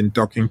evangelist has been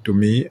talking to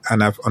me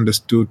and I've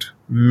understood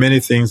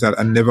many things that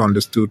I never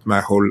understood my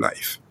whole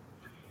life.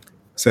 I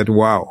said,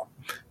 wow.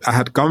 I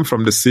had come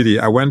from the city.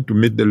 I went to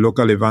meet the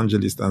local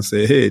evangelist and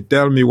say, hey,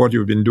 tell me what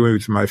you've been doing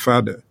with my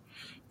father.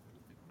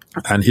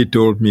 And he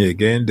told me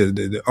again,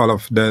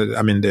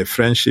 the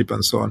friendship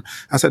and so on.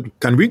 I said,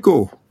 can we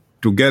go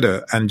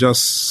together and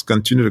just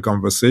continue the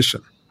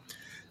conversation?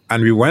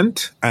 And we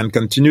went and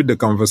continued the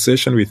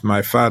conversation with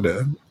my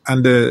father,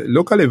 and the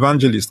local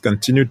evangelist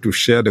continued to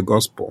share the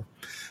gospel.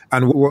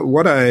 And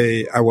what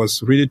I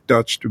was really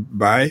touched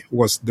by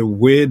was the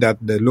way that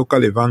the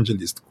local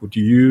evangelist could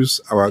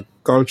use our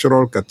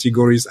cultural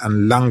categories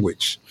and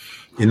language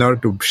in order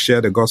to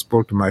share the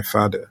gospel to my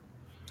father.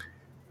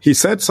 He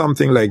said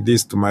something like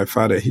this to my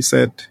father. He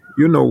said,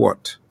 "You know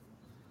what?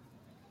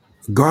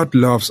 God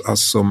loves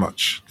us so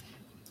much.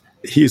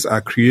 He is our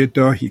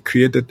creator. He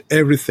created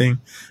everything,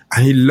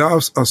 and he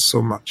loves us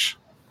so much.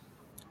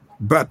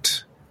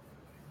 But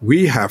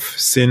we have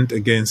sinned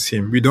against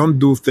him. We don't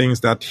do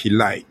things that he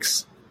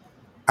likes."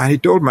 And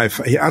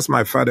he asked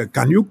my father,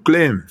 "Can you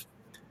claim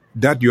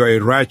that you are a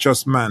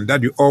righteous man,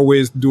 that you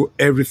always do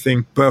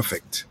everything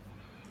perfect?"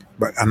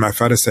 And my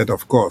father said,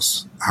 "Of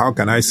course. How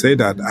can I say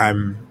that?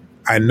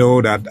 I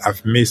know that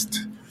I've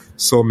missed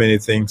so many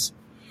things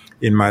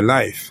in my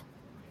life."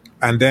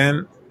 And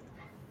then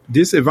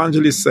this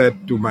evangelist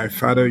said to my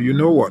father, "You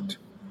know what?"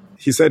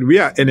 He said, "We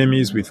are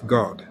enemies with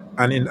God.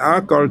 And in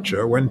our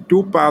culture, when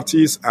two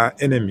parties are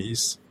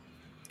enemies,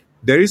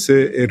 there is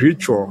a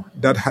ritual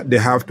that they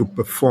have to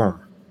perform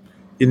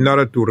in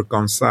order to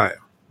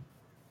reconcile."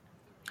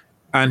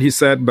 And he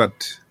said,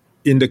 "But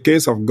in the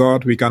case of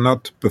God, we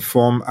cannot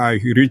perform our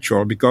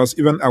ritual because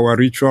even our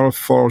ritual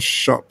falls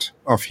short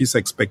of his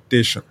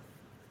expectation."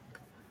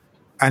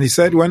 And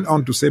went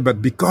on to say,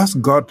 "But because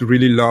God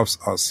really loves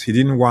us, he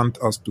didn't want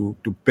us to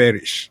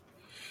perish.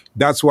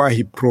 That's why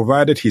he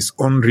provided his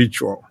own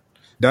ritual."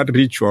 That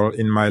ritual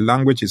in my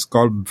language is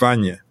called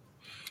vanye.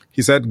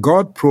 He said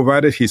God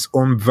provided his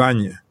own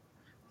vanye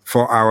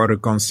for our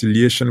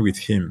reconciliation with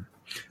him.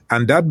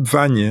 And that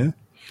vanye,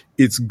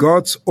 it's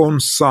God's own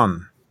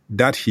son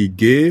that he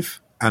gave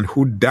and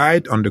who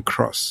died on the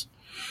cross.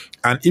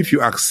 And if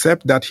you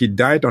accept that he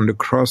died on the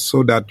cross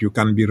so that you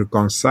can be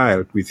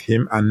reconciled with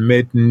him and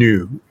made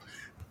new,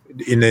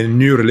 in a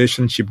new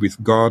relationship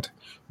with God,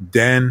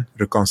 then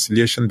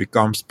reconciliation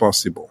becomes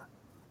possible.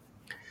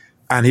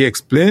 And he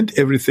explained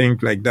everything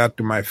like that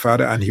to my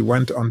father, and he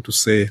went on to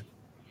say,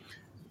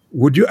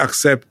 "Would you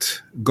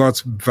accept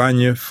God's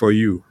vanye for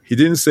you?" He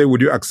didn't say,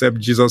 "Would you accept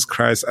Jesus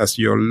Christ as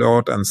your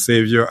Lord and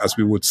Savior," as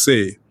we would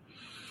say.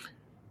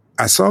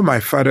 I saw my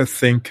father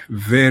think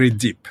very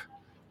deep.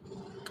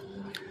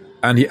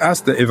 And he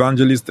asked the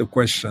evangelist a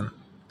question.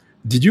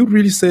 "Did you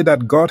really say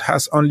that God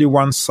has only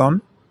one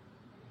son?"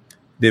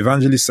 The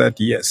evangelist said,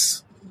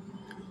 "Yes."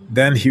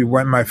 Then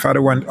my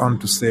father went on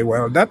to say,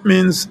 "Well, that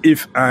means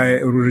if I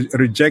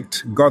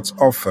reject God's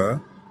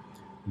offer,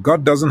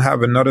 God doesn't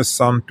have another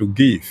son to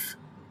give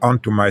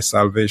unto my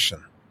salvation."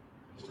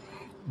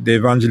 The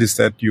evangelist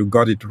said, "You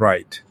got it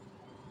right."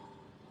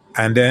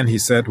 And then he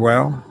said,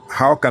 "Well,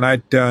 how can I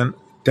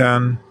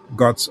turn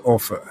God's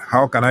offer?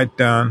 How can I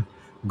turn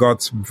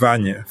God's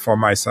vanye for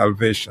my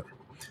salvation?"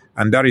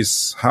 And that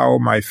is how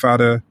my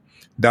father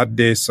that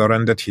day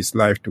surrendered his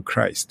life to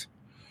Christ.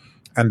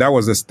 And that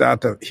was the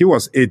start of, he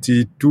was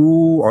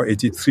 82 or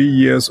 83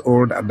 years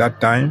old at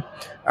that time,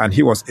 and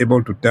he was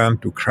able to turn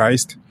to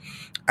Christ.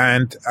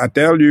 And I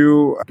tell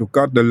you, to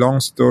cut the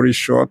long story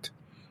short,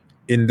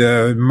 in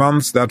the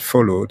months that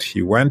followed,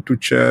 he went to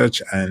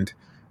church, and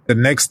the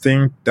next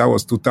thing, that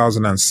was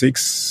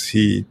 2006,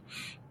 he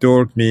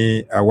told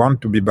me, "I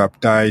want to be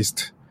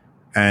baptized."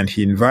 And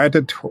he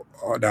invited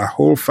the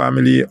whole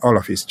family, all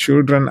of his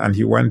children, and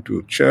he went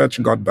to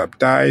church, got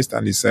baptized,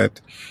 and he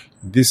said,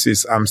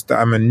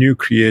 I'm a new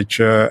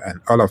creature and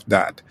all of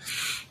that.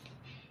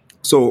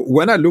 So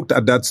when I looked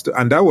at that,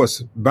 and that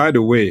was, by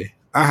the way,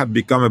 I had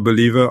become a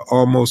believer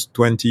almost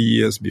 20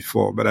 years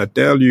before. But I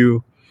tell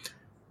you,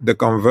 the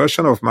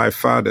conversion of my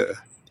father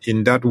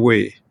in that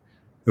way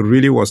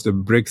really was the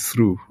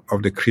breakthrough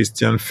of the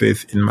Christian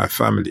faith in my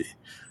family.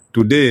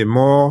 Today,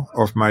 more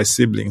of my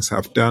siblings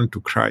have turned to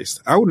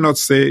Christ. I would not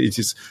say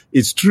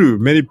it's true.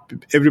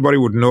 Everybody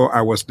would know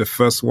I was the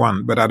first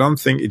one, but I don't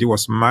think it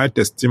was my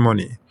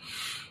testimony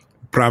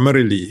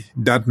primarily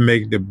that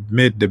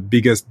made the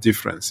biggest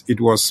difference. It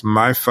was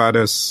my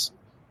father's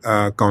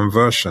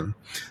conversion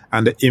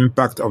and the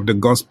impact of the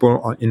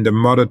gospel in the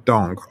mother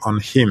tongue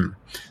on him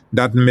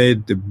that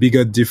made the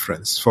bigger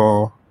difference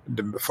for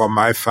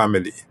my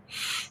family.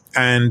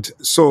 And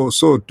so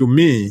to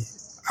me,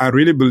 I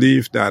really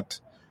believe that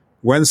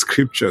when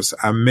scriptures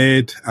are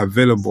made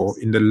available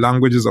in the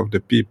languages of the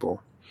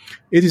people,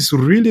 it is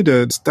really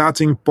the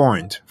starting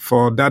point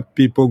for that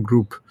people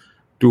group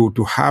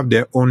to have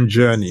their own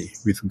journey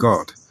with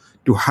God,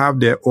 to have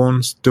their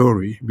own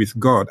story with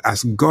God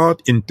as God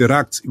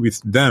interacts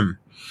with them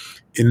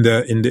in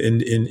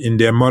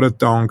their mother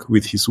tongue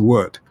with his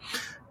word.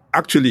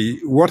 Actually,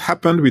 what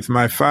happened with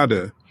my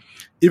father,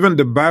 even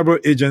the Bible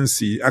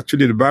Agency,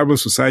 actually the Bible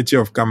Society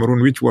of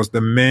Cameroon, which was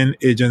the main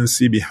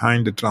agency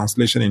behind the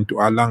translation into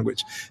our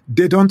language,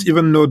 they don't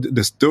even know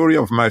the story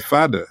of my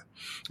father,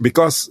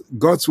 because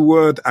God's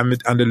word and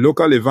the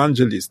local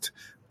evangelist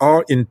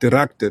all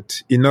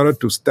interacted in order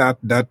to start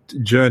that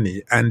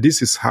journey. And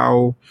this is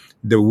how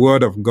the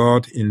word of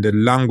God in the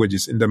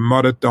languages, in the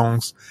mother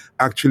tongues,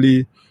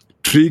 actually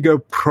trigger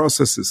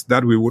processes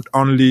that we would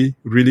only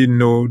really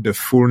know the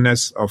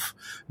fullness of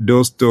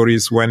those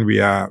stories when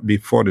we are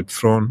before the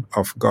throne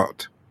of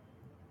God.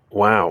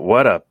 Wow,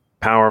 what a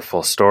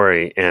powerful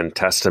story and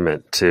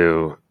testament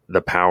to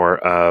the power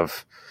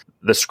of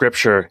the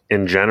scripture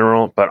in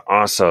general, but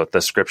also the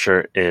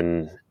scripture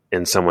in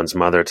someone's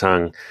mother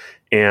tongue.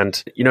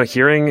 And,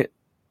 hearing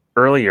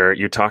earlier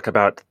you talk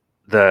about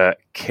the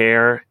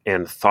care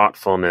and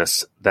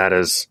thoughtfulness that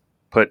is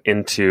put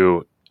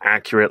into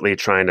accurately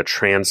trying to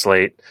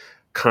translate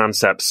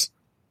concepts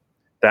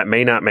that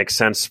may not make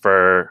sense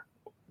for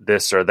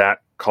this or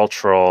that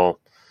cultural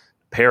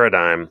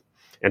paradigm,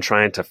 and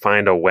trying to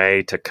find a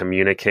way to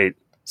communicate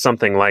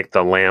something like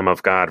the Lamb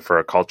of God for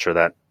a culture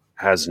that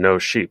has no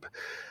sheep.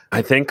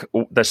 I think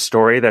the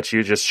story that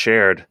you just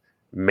shared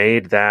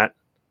made that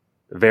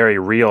very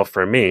real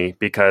for me,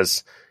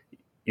 because,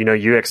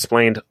 you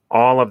explained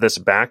all of this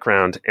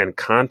background and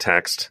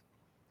context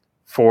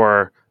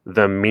for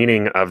the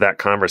meaning of that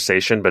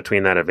conversation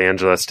between that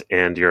evangelist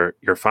and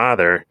your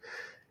father.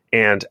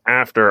 And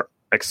after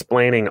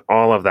explaining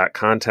all of that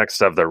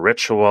context of the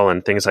ritual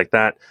and things like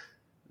that,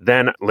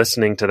 then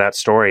listening to that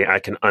story, I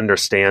can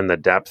understand the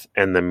depth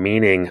and the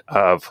meaning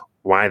of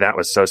why that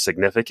was so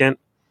significant.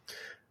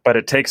 But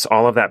it takes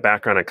all of that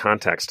background and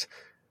context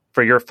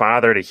for your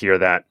father to hear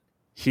that.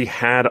 He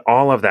had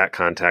all of that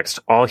context.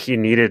 All he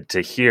needed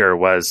to hear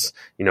was,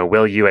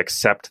 will you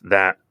accept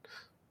that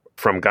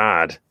from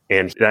God?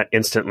 And that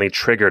instantly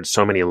triggered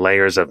so many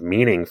layers of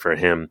meaning for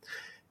him.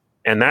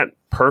 And that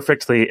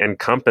perfectly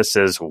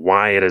encompasses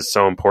why it is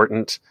so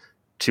important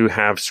to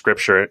have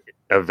scripture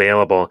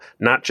available,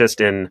 not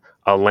just in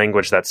a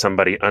language that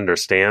somebody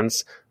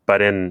understands,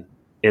 but in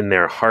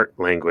their heart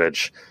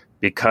language,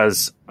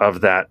 because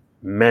of that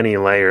many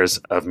layers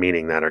of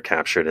meaning that are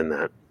captured in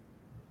that.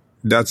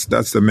 That's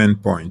the main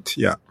point,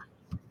 yeah.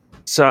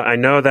 So I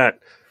know that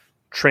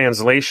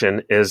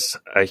translation is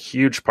a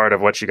huge part of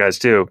what you guys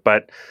do,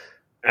 but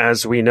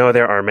as we know,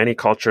 there are many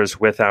cultures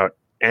without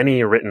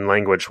any written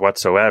language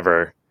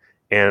whatsoever,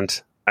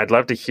 and I'd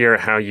love to hear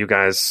how you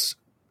guys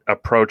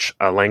approach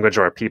a language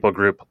or a people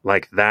group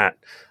like that.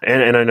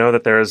 And I know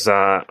that there's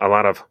a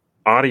lot of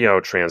audio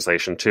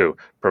translation too,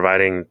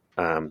 providing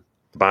the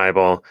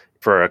Bible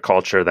for a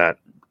culture that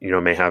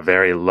may have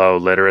very low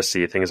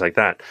literacy, things like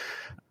that.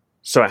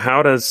 So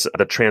how does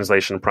the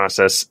translation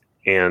process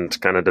and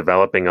kind of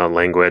developing a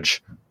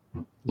language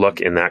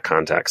look in that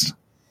context?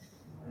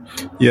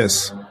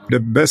 Yes, the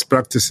best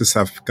practices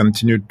have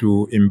continued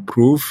to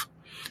improve.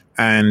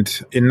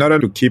 And in order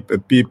to keep a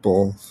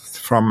people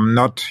from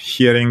not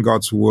hearing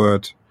God's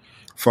word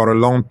for a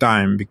long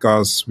time,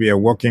 because we are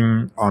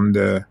working on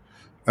the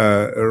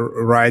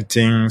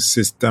writing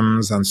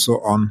systems and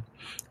so on,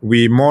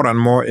 we more and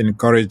more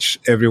encourage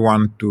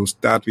everyone to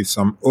start with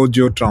some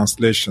audio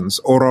translations,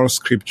 oral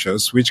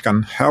scriptures, which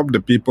can help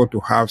the people to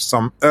have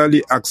some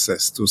early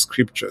access to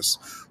scriptures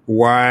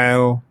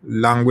while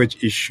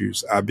language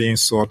issues are being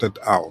sorted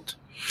out.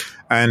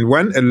 And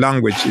when a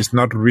language is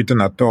not written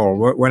at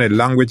all, when a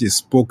language is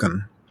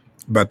spoken,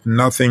 but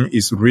nothing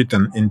is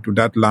written into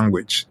that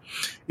language,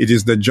 it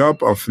is the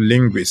job of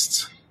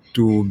linguists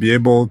to be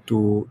able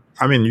to,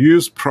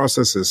 use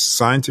processes,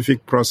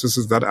 scientific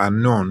processes that are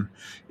known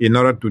in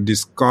order to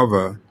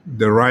discover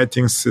the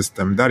writing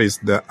system, that is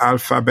the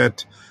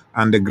alphabet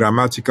and the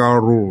grammatical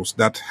rules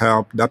that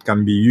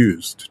can be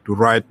used to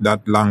write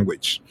that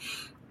language.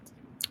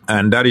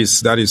 And that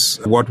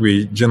is what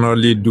we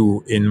generally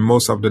do in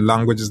most of the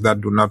languages that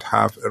do not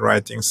have a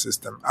writing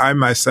system. I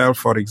myself,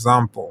 for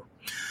example,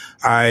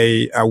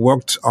 I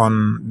worked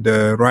on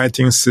the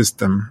writing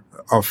system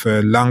of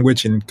a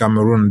language in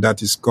Cameroon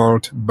that is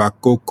called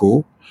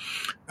Bakoko.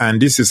 And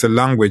this is a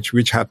language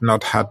which had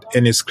not had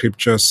any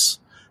scriptures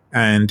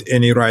and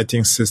any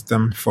writing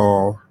system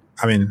for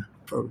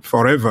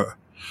forever.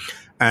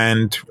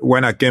 And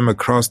when I came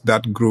across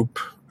that group,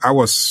 I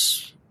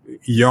was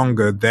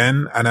younger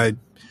then, and I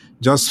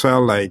just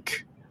felt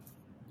like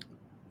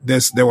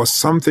there was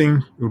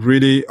something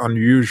really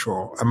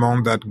unusual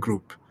among that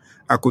group.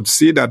 I could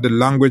see that the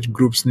language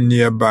groups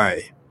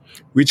nearby,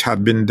 which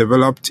had been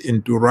developed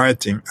into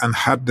writing and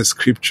had the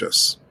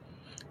scriptures,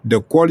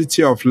 the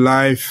quality of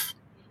life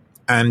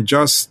and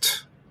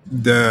just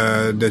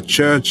the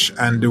church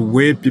and the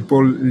way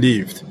people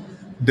lived,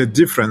 the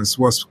difference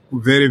was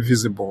very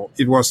visible.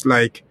 It was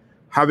like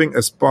having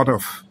a spot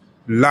of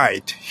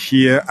light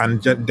here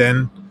and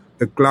then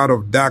a cloud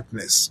of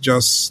darkness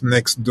just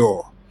next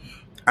door.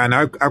 And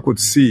I could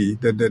see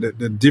the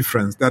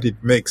difference that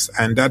it makes.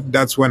 And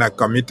that's when I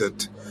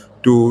committed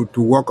to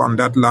work on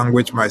that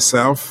language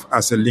myself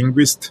as a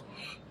linguist,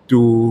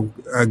 to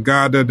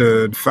gather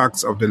the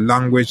facts of the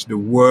language, the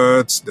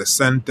words, the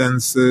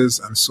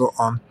sentences, and so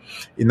on,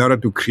 in order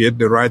to create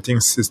the writing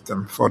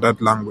system for that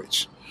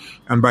language.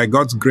 And by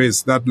God's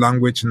grace, that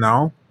language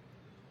now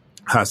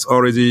has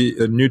already,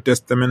 the New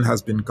Testament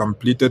has been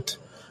completed.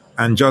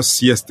 And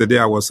just yesterday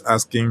I was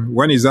asking,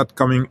 when is that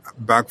coming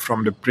back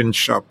from the print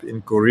shop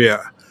in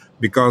Korea?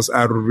 because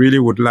I really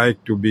would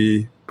like to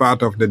be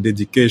part of the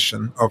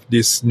dedication of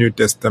this New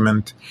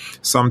Testament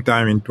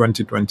sometime in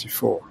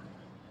 2024.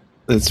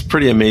 It's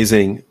pretty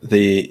amazing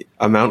the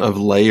amount of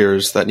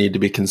layers that need to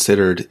be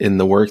considered in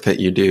the work that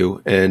you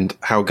do and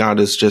how God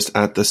is just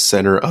at the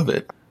center of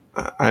it.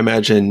 I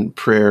imagine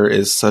prayer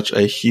is such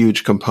a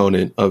huge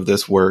component of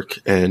this work,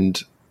 and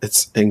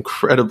it's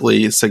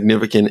incredibly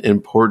significant,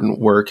 important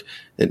work.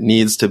 It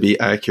needs to be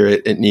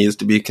accurate. It needs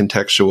to be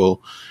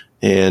contextual.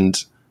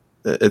 And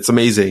it's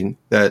amazing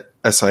that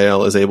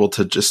SIL is able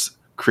to just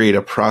create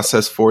a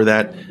process for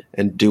that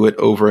and do it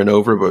over and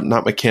over, but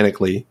not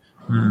mechanically,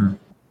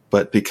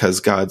 but because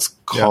God's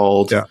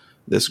called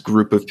this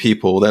group of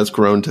people that's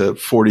grown to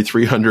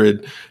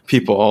 4,300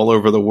 people all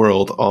over the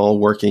world, all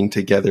working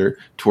together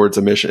towards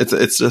a mission.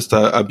 It's just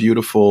a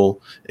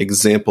beautiful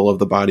example of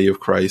the body of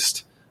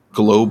Christ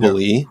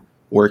globally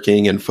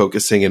working and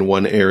focusing in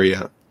one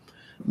area.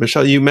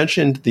 Michel, you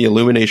mentioned the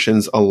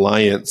Illuminations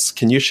Alliance.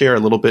 Can you share a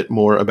little bit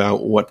more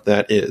about what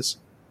that is?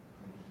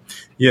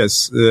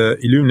 Yes, the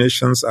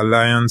Illuminations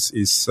Alliance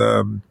is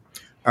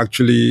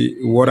actually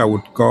what I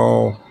would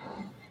call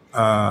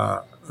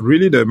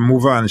really the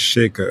mover and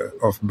shaker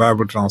of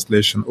Bible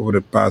translation over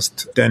the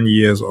past 10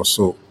 years or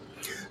so.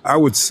 I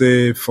would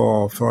say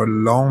for a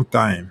long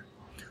time,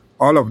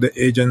 all of the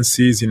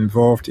agencies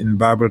involved in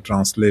Bible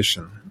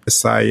translation,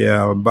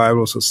 SIL,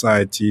 Bible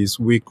Societies,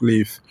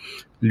 Wycliffe,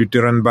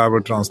 Lutheran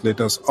Bible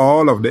Translators,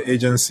 all of the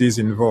agencies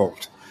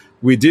involved,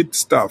 we did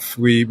stuff,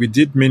 we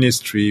did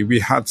ministry, we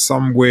had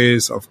some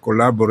ways of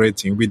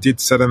collaborating, we did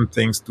certain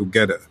things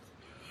together.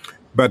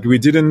 But we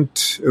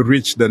didn't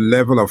reach the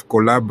level of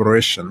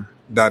collaboration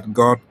that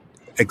God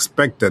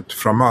expected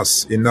from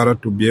us in order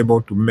to be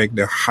able to make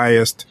the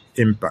highest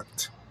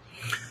impact.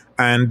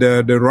 And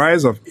the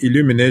rise of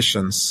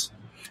Illuminations,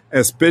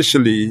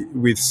 especially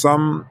with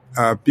some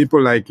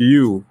people like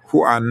you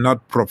who are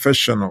not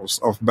professionals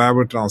of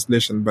Bible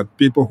translation, but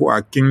people who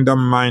are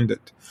kingdom-minded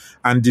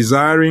and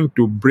desiring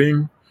to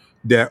bring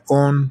their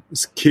own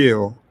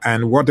skill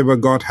and whatever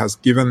God has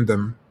given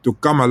them to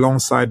come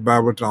alongside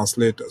Bible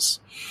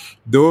translators.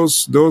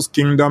 Those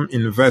kingdom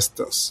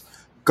investors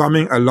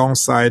coming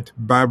alongside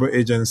Bible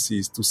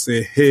agencies to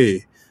say,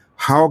 hey,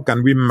 how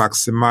can we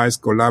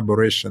maximize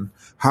collaboration?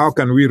 How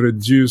can we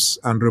reduce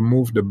and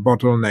remove the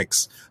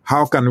bottlenecks?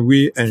 How can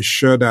we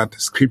ensure that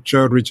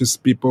Scripture reaches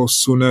people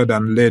sooner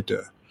than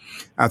later?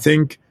 I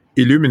think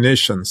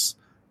Illuminations,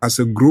 as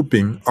a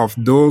grouping of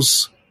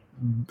those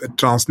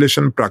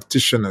translation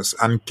practitioners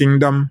and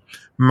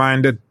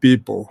kingdom-minded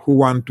people who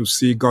want to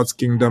see God's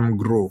kingdom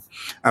grow,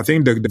 I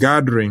think the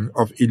gathering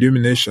of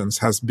Illuminations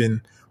has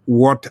been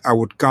what I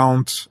would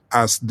count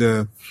as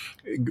the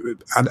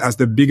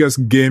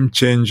biggest game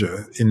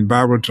changer in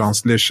Bible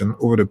translation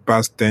over the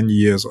past 10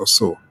 years or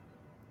so.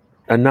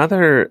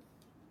 Another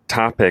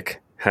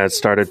topic has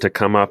started to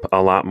come up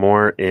a lot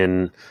more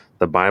in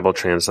the Bible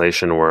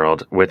translation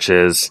world, which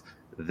is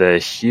the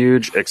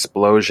huge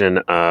explosion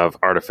of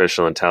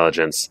artificial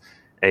intelligence,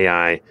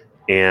 AI,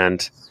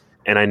 and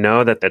I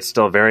know that that's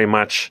still very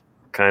much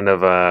kind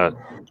of a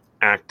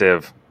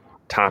active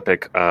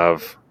topic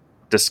of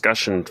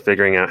discussion,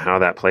 figuring out how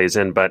that plays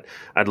in. But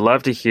I'd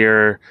love to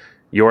hear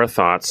your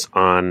thoughts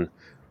on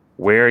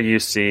where you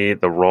see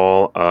the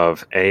role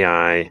of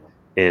AI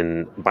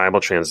in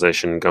Bible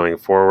translation going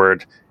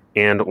forward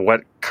and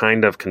what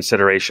kind of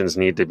considerations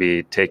need to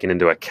be taken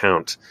into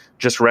account.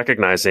 Just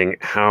recognizing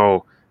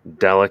how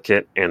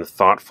delicate and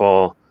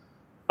thoughtful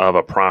of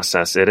a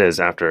process it is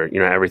after,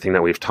 everything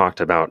that we've talked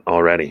about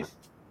already.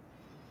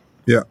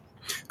 Yeah,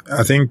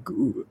 I think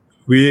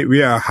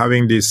we are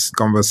having this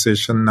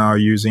conversation now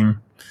using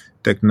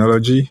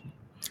technology.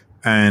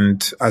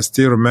 And I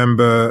still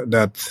remember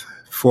that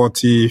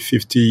 40,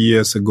 50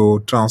 years ago,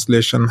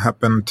 translation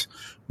happened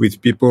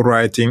with people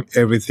writing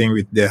everything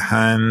with their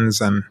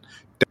hands and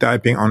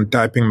typing on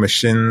typing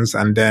machines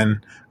and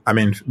then,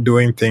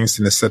 doing things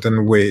in a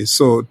certain way.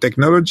 So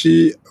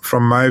technology,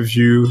 from my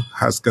view,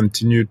 has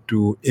continued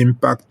to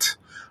impact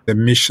the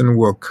mission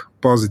work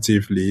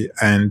positively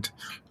and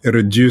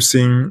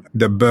reducing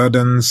the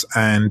burdens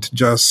and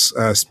just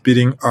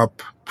speeding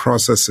up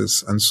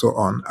processes and so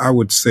on. I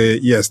would say,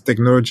 yes,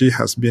 technology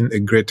has been a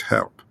great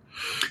help.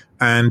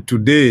 And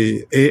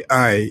today,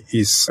 AI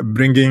is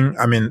bringing,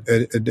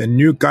 a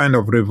new kind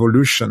of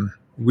revolution,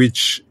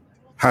 which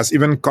has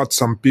even caught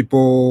some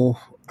people,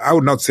 I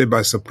would not say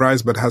by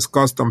surprise, but has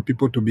caused some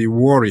people to be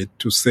worried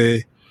to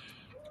say,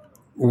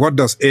 what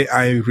does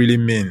AI really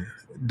mean?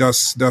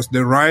 Does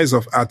the rise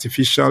of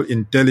artificial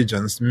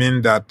intelligence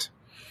mean that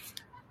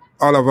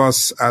all of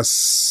us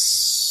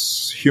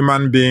as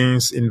human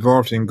beings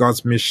involved in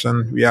God's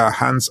mission, we are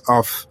hands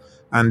off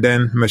and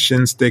then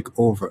machines take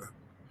over?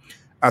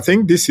 I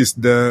think this is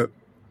the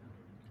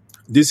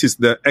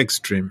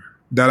extreme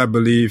that I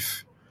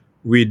believe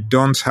we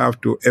don't have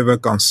to ever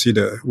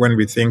consider when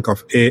we think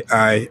of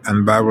AI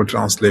and Bible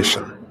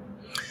translation.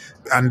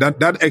 And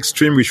that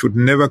extreme, we should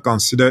never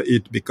consider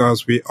it,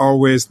 because we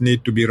always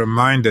need to be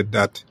reminded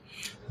that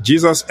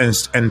Jesus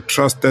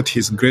entrusted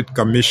his great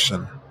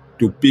commission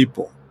to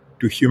people,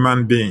 to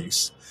human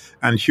beings.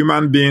 and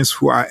human beings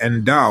who are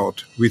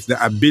endowed with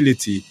the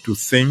ability to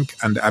think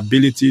and the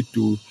ability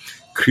to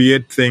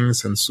create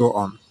things and so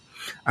on.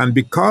 And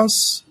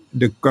because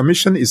the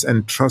commission is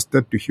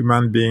entrusted to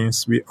human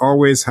beings, we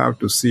always have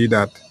to see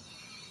that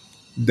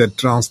the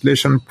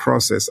translation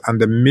process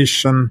and the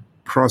mission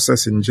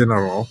process in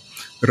general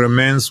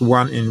remains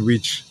one in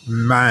which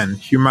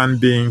human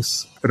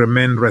beings,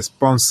 remain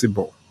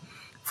responsible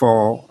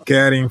for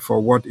caring for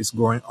what is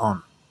going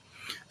on.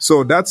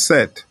 So that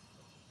said,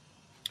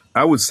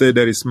 I would say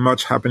there is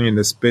much happening in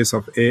the space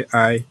of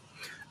AI.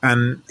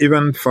 And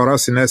even for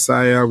us in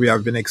SIL, we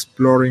have been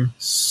exploring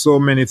so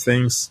many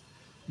things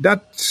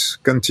that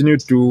continue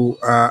to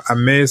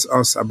amaze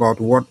us about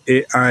what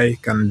AI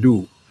can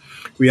do.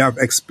 We have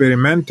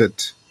experimented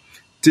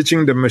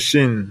teaching the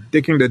machine,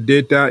 taking the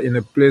data in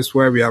a place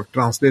where we have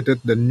translated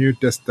the New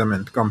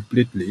Testament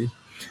completely,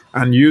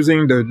 and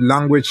using the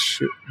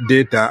language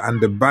data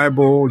and the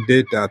Bible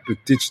data to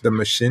teach the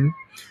machine.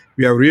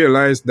 We have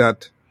realized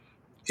that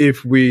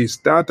if we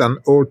start an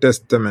Old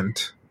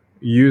Testament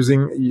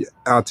using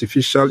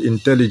artificial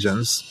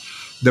intelligence,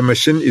 the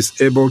machine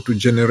is able to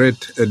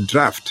generate a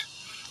draft,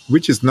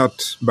 which is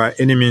not by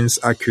any means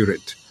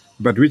accurate,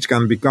 but which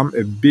can become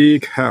a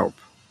big help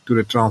to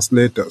the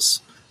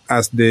translators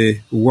as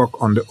they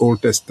work on the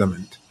Old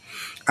Testament.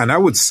 And I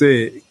would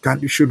say,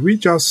 should we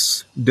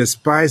just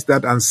despise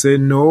that and say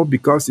no,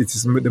 because it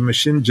is the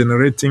machine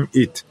generating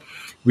it,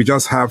 we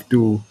just have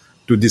to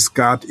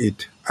discard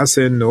it? I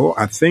say no.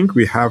 I think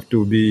we have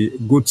to be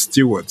good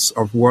stewards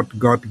of what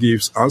God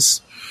gives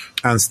us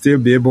and still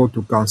be able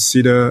to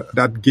consider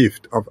that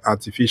gift of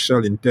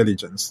artificial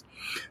intelligence.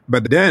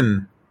 But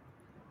then,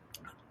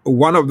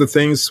 one of the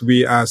things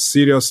we are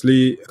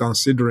seriously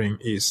considering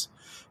is,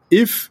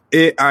 if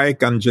AI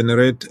can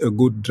generate a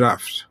good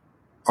draft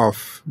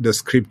of the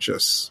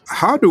scriptures,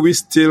 how do we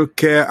still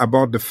care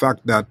about the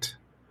fact that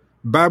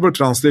Bible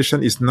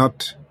translation is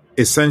not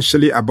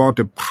essentially about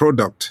a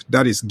product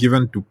that is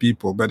given to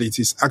people, but it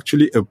is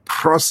actually a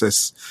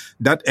process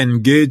that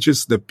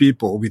engages the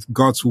people with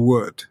God's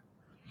word?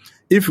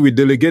 If we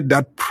delegate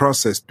that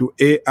process to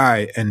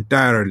AI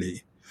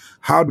entirely,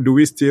 how do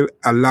we still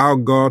allow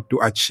God to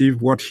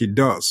achieve what he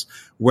does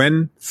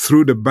when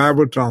through the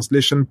Bible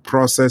translation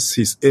process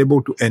he's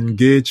able to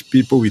engage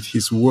people with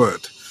his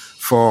word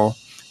for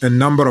a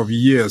number of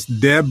years,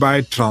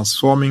 thereby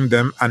transforming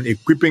them and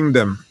equipping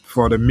them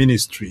for the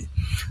ministry?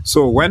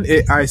 So when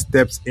AI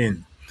steps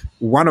in,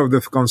 one of the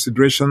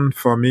considerations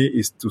for me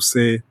is to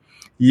say,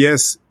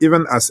 yes,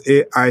 even as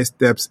AI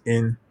steps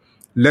in,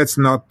 let's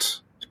not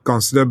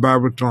consider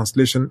Bible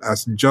translation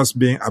as just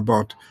being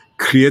about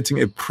creating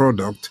a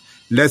product.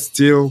 Let's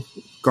still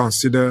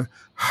consider,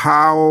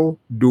 how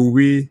do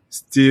we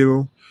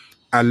still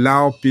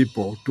allow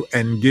people to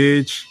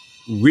engage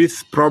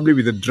with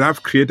the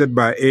draft created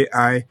by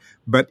AI,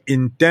 but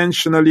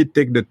intentionally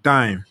take the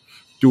time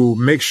to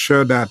make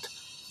sure that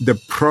the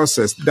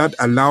process that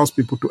allows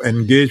people to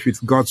engage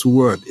with God's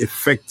word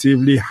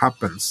effectively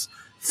happens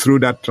through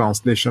that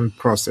translation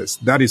process.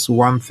 That is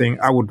one thing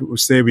I would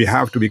say we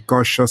have to be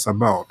cautious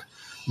about.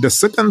 The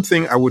second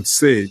thing I would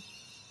say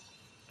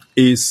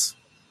is,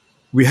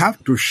 we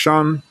have to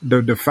shun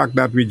the fact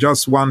that we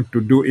just want to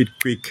do it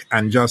quick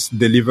and just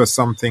deliver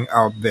something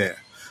out there.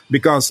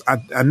 Because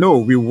I know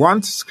we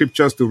want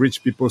scriptures to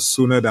reach people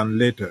sooner than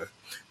later,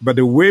 but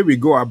the way we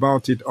go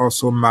about it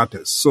also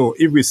matters. So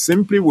if we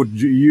simply would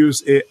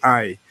use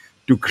AI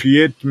to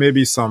create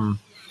maybe some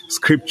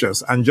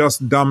scriptures and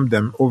just dump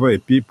them over a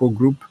people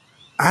group,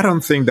 I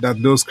don't think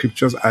that those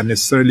scriptures are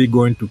necessarily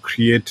going to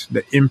create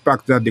the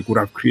impact that they could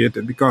have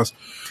created. Because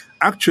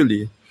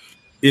actually,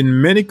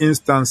 in many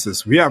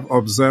instances, we have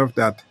observed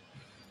that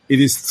it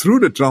is through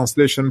the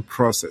translation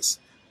process,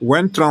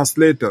 when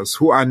translators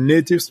who are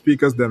native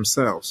speakers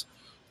themselves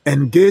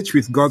engage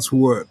with God's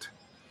word,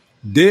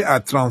 they are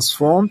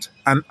transformed,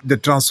 and the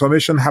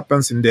transformation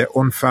happens in their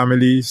own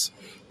families,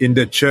 in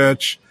the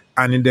church,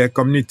 and in their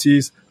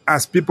communities,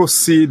 as people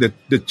see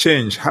the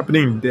change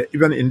happening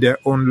even in their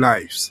own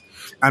lives.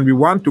 And we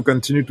want to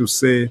continue to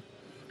say,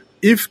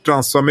 if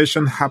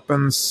transformation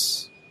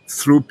happens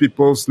through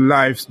people's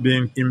lives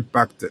being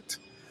impacted,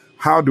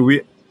 how do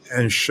we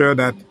ensure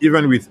that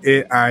even with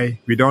AI,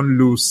 we don't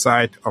lose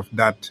sight of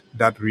that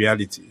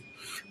reality?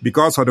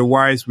 Because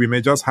otherwise, we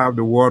may just have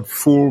the world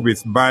full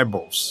with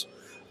Bibles,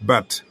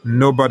 but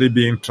nobody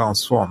being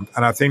transformed.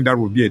 And I think that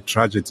would be a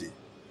tragedy.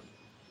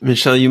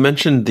 Michel, you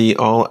mentioned the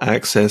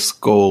all-access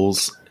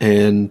goals,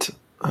 and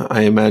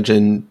I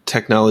imagine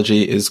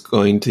technology is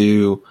going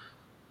to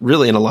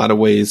really, in a lot of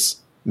ways,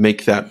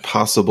 make that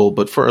possible.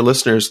 But for our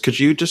listeners, could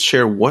you just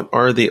share, what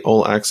are the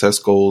all-access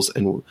goals,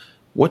 and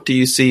what do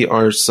you see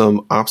are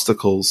some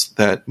obstacles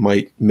that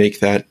might make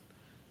that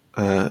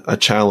a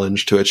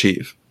challenge to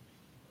achieve?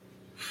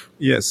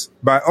 Yes.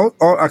 By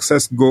all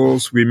access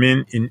goals, we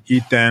mean in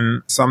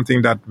E10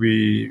 something that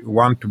we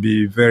want to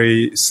be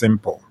very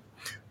simple.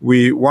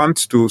 We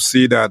want to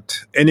see that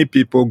any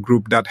people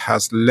group that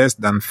has less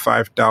than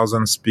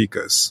 5,000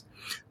 speakers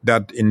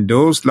that in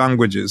those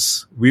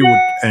languages, we would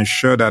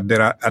ensure that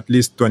there are at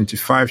least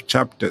 25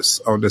 chapters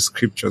of the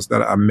scriptures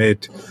that are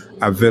made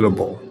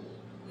available.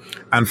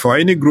 And for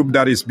any group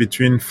that is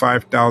between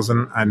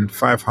 5,000 and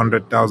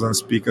 500,000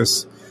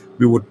 speakers,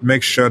 we would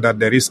make sure that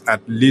there is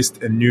at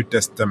least a New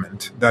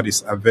Testament that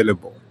is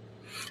available.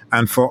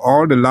 And for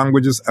all the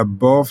languages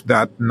above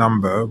that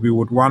number, we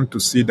would want to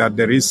see that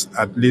there is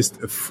at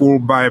least a full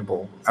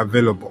Bible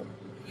available.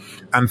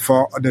 And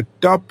for the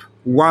top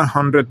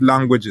 100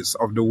 languages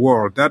of the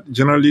world that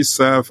generally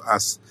serve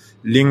as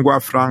lingua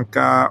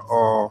franca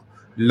or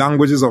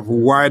languages of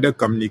wider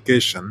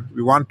communication,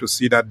 we want to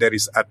see that there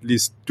is at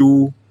least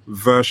 2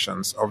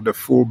 versions of the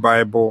full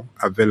Bible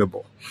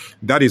available.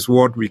 That is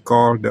what we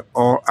call the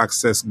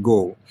all-access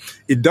goal.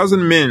 It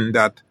doesn't mean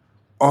that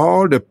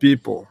all the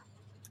people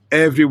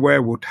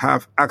everywhere would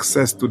have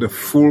access to the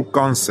full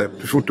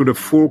concept, to the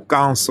full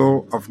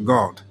counsel of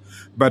God.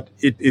 But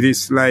it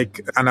is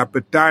like an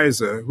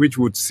appetizer which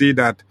would see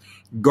that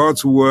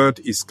God's word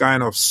is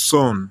kind of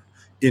sown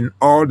in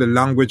all the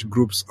language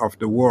groups of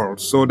the world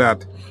so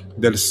that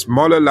the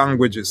smaller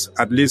languages,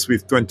 at least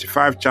with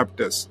 25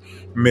 chapters,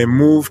 may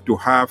move to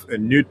have a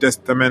New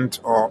Testament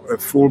or a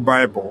full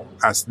Bible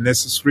as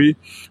necessary,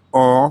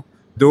 or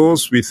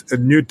those with a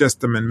New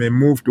Testament may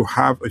move to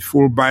have a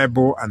full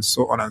Bible, and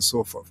so on and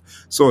so forth.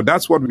 So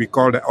that's what we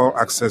call the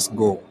all-access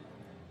goal.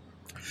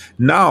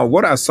 Now,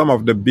 what are some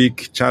of the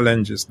big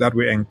challenges that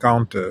we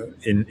encounter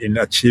in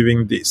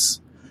achieving this?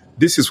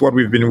 This is what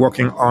we've been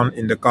working on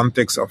in the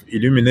context of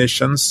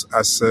Illuminations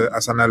as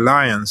an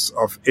alliance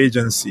of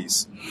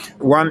agencies.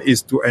 One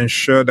is to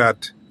ensure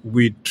that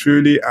we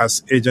truly,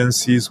 as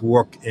agencies,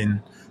 work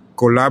in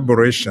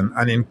collaboration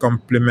and in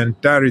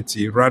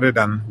complementarity rather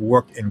than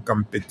work in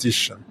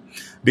competition.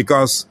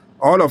 Because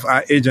all of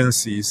our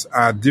agencies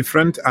are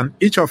different and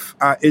each of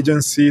our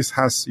agencies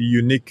has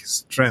unique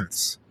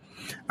strengths.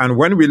 And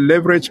when we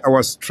leverage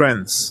our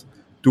strengths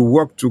to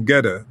work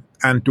together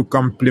and to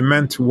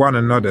complement one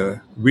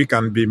another, we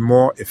can be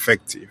more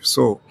effective.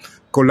 So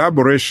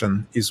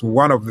collaboration is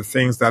one of the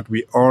things that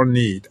we all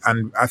need.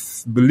 And I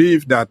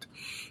believe that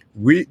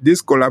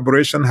this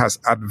collaboration has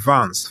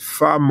advanced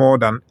far more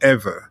than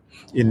ever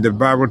in the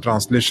Bible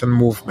translation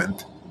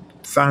movement,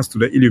 thanks to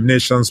the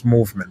Illuminations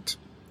movement.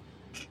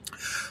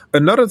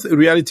 Another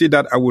reality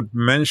that I would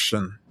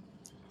mention,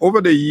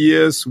 over the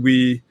years,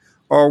 we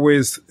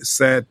always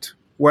said,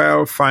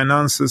 well,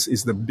 finances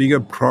is the bigger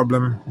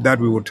problem that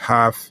we would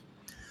have.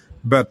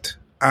 But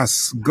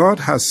as God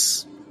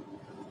has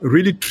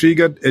really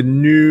triggered a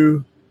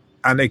new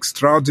and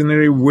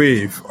extraordinary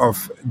wave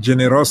of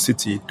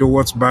generosity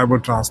towards Bible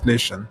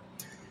translation,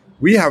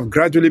 we have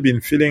gradually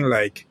been feeling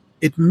like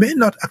it may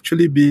not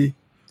actually be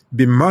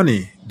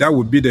money that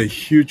would be the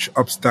huge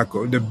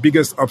obstacle, the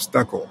biggest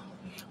obstacle,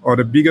 or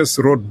the biggest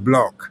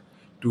roadblock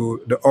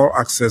to the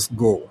all-access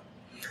goal.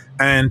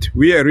 And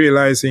we are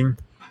realizing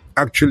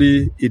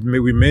actually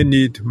we may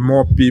need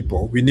more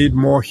people. We need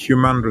more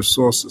human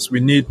resources. We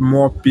need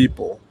more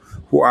people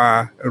who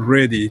are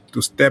ready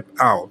to step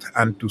out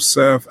and to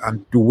serve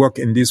and to work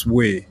in this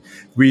way.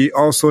 We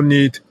also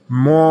need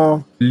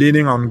more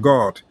leaning on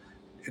God.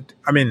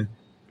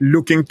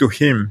 Looking to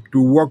Him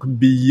to work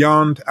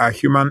beyond our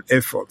human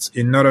efforts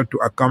in order to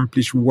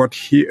accomplish what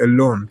He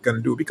alone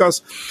can do.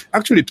 Because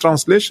actually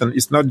translation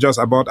is not just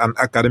about an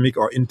academic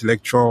or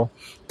intellectual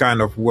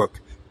kind of work.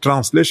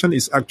 Translation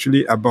is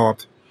actually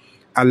about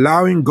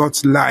allowing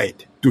God's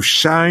light to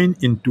shine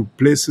into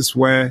places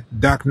where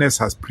darkness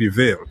has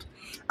prevailed.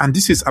 And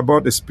this is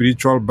about a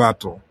spiritual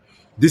battle.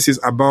 This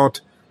is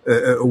about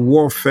a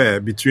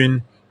warfare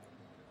between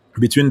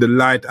the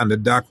light and the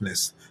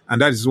darkness.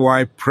 And that is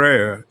why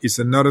prayer is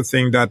another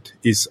thing that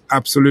is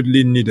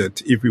absolutely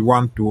needed if we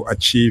want to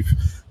achieve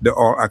the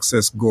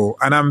all-access goal.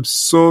 And I'm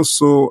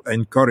so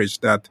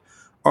encouraged that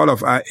all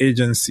of our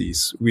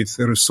agencies with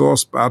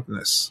resource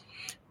partners,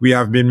 we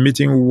have been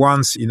meeting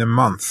once in a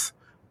month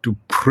to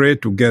pray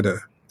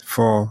together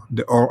for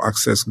the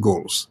all-access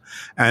goals.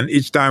 And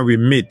each time we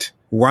meet,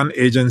 one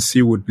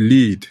agency would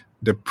lead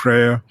the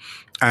prayer,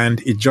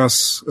 and it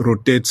just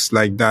rotates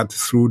like that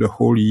through the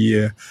whole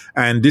year.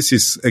 And this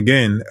is,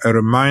 again, a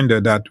reminder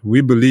that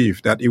we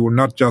believe that it will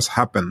not just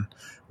happen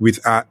with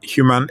our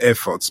human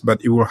efforts,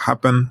 but it will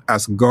happen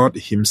as God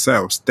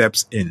Himself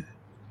steps in.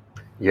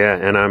 Yeah,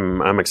 and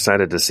I'm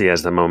excited to see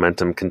as the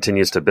momentum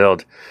continues to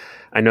build.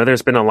 I know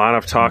there's been a lot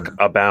of talk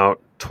about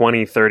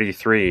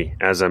 2033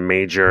 as a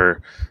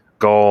major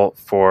goal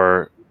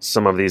for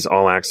some of these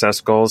all-access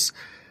goals.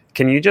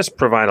 Can you just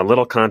provide a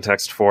little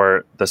context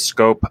for the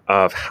scope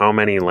of how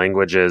many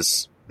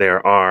languages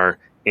there are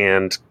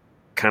and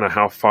kind of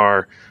how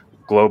far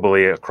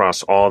globally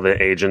across all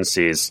the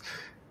agencies,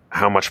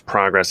 how much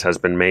progress has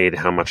been made,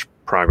 how much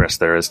progress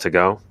there is to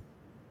go?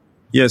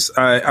 Yes,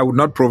 I would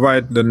not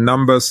provide the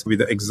numbers with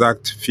the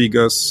exact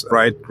figures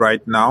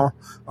right now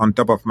on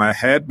top of my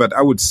head, but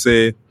I would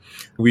say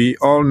we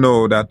all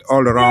know that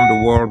all around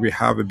the world we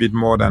have a bit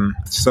more than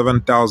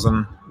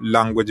 7,000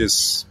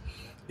 languages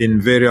in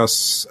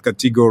various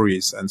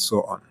categories and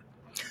so on.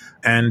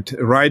 And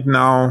right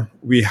now,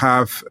 we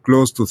have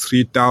close to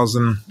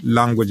 3,000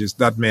 languages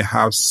that may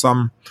have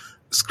some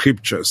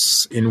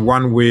scriptures in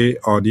one way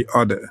or the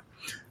other.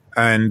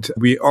 And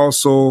we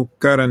also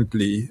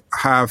currently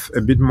have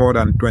a bit more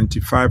than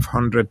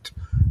 2,500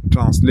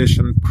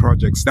 translation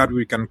projects that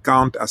we can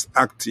count as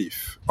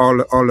active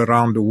all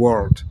around the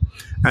world.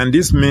 And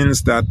this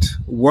means that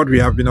what we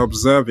have been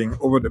observing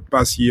over the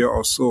past year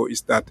or so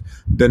is that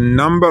the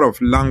number of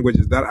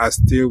languages that are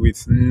still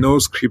with no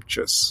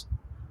scriptures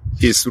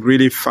is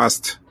really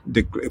fast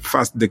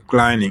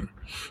declining.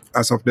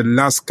 As of the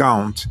last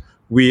count,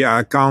 we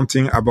are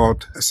counting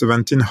about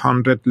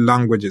 1,700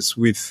 languages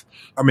with,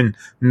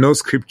 no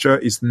scripture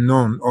is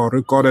known or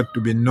recorded to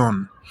be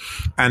known.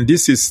 And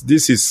this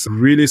is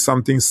really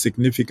something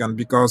significant,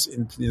 because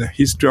in the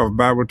history of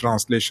Bible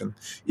translation,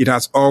 it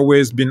has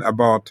always been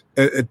about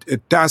a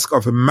task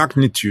of a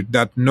magnitude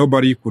that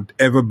nobody could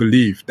ever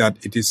believe that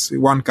it is.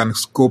 One can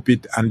scope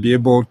it and be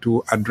able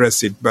to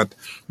address it, but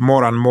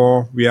more and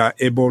more we are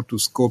able to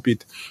scope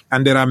it.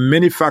 And there are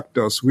many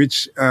factors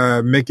which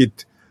make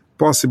it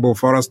possible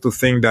for us to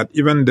think that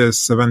even the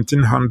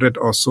 1,700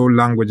 or so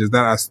languages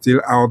that are still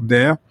out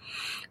there,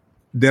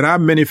 there are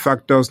many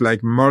factors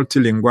like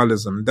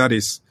multilingualism. That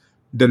is,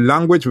 the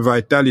language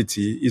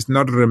vitality is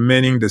not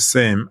remaining the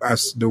same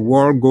as the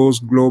world goes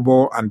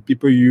global and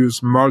people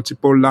use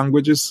multiple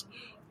languages.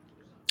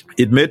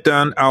 It may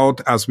turn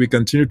out, as we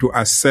continue to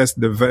assess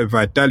the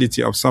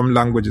vitality of some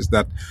languages,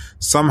 that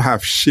some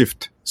have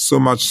shifted so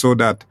much so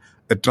that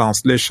a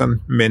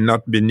translation may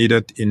not be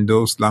needed in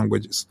those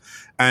languages.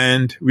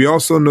 And we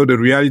also know the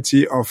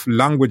reality of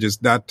languages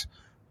that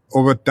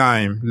over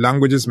time,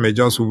 languages may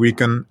just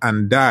weaken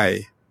and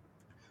die.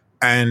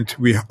 And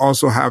we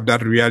also have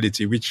that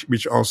reality,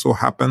 which also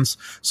happens.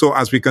 So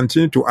as we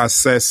continue to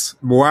assess,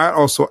 while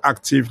also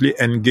actively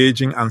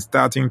engaging and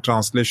starting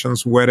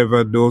translations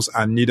wherever those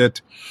are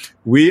needed,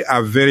 we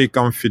are very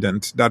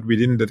confident that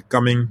within the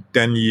coming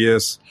 10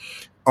 years,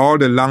 all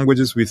the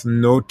languages with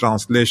no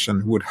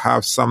translation would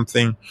have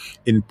something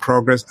in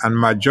progress, and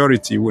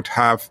majority would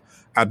have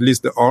at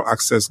least the all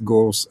access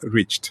goals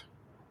reached.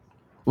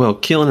 Well,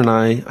 Keelan and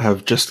I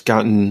have just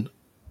gotten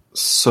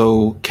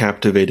so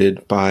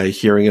captivated by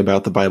hearing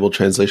about the Bible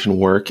translation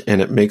work,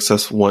 and it makes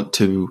us want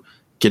to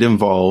get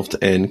involved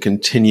and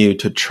continue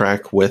to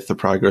track with the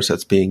progress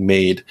that's being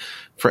made.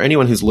 For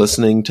anyone who's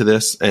listening to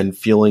this and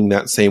feeling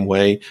that same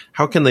way,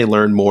 how can they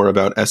learn more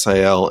about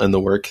SIL and the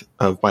work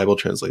of Bible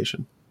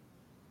translation?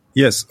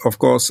 Yes, of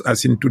course,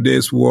 as in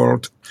today's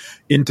world,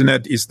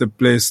 internet is the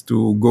place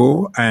to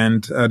go,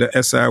 and the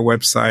SIL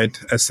website,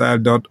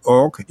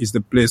 sil.org, is the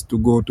place to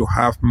go to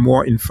have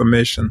more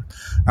information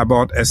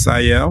about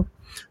SIL.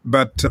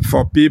 But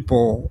for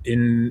people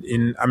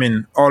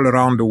all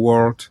around the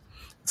world,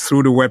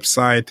 through the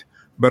website,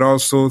 but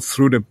also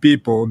through the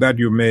people that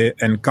you may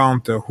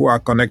encounter who are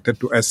connected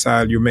to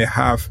SIL, you may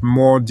have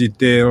more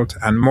detailed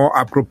and more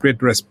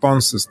appropriate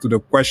responses to the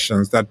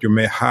questions that you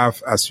may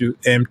have as you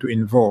aim to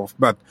involve.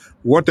 But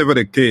whatever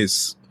the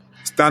case,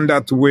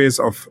 standard ways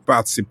of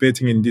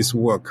participating in this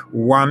work.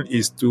 One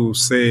is to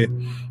say,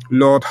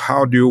 Lord,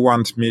 how do you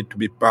want me to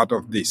be part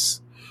of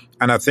this?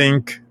 And I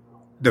think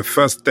the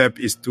first step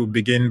is to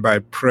begin by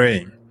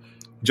praying,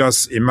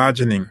 just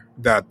imagining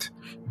that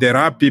there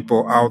are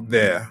people out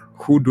there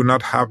who do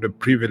not have the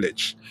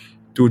privilege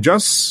to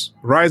just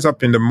rise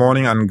up in the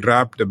morning and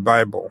grab the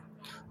Bible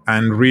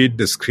and read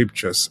the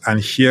scriptures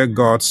and hear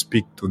God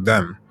speak to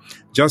them.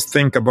 Just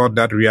think about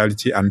that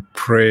reality and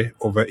pray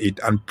over it,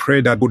 and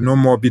pray that would no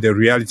more be the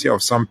reality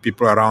of some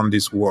people around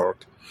this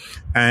world.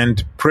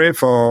 And pray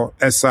for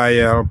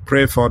SIL,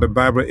 pray for the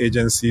Bible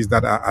agencies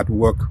that are at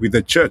work with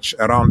the church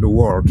around the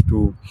world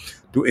to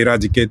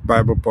eradicate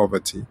Bible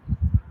poverty.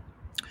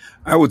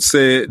 I would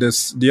say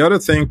the other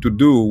thing to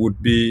do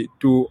would be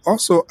to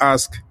also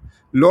ask,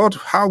 Lord,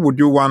 how would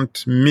you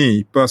want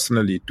me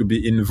personally to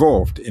be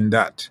involved in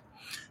that?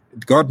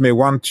 God may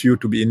want you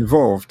to be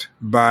involved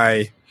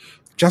by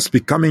just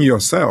becoming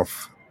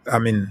yourself.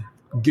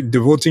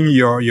 Devoting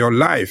your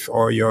life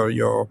or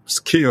your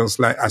skills,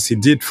 like as He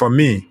did for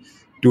me,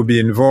 to be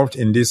involved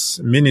in this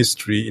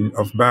ministry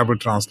of Bible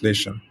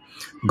translation.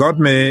 God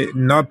may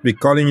not be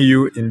calling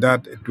you in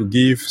that to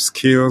give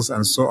skills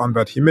and so on,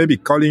 but He may be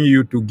calling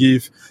you to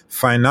give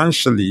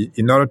financially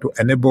in order to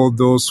enable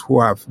those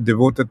who have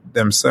devoted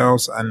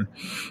themselves and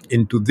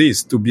into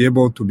this to be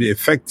able to be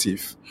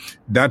effective.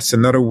 That's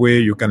another way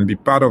you can be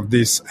part of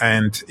this.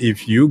 And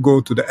if you go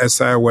to the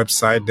SIL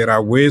website, there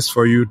are ways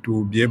for you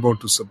to be able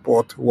to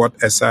support what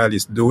SIL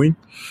is doing.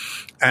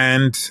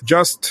 And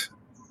just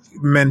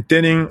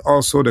maintaining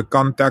also the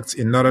contacts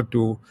in order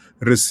to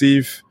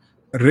receive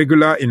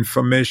regular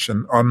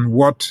information on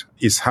what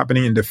is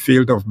happening in the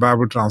field of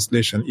Bible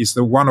translation is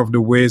one of the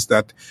ways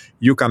that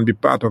you can be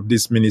part of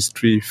this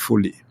ministry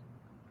fully.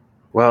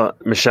 Well,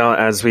 Michel,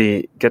 as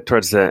we get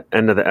towards the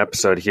end of the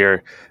episode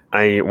here,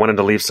 I wanted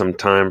to leave some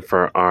time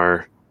for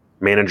our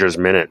Manager's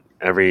Minute.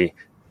 Every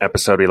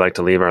episode, we like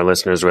to leave our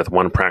listeners with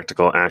one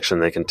practical action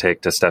they can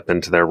take to step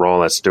into their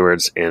role as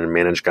stewards and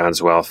manage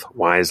God's wealth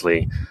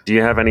wisely. Do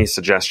you have any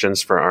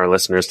suggestions for our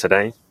listeners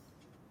today?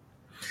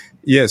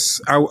 Yes,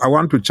 I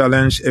want to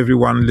challenge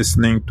everyone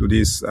listening to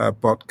this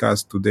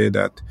podcast today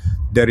that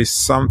there is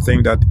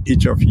something that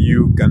each of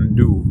you can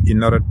do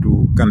in order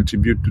to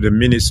contribute to the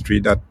ministry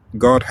that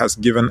God has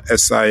given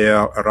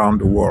SIL around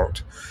the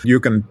world.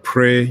 You can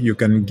pray, you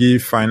can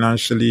give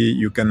financially,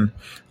 you can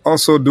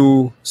also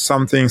do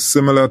something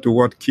similar to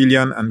what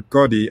Killian and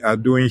Cody are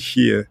doing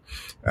here,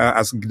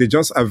 as they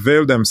just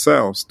avail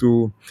themselves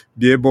to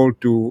be able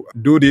to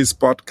do this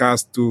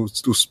podcast,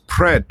 to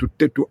spread,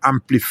 to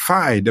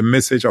amplify the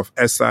message of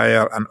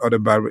SIL and other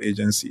Bible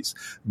agencies.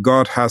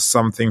 God has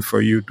something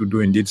for you to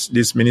do in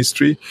this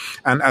ministry.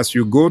 And as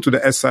you go to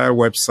the SIL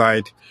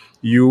website,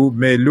 you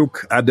may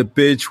look at the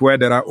page where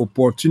there are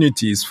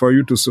opportunities for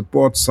you to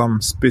support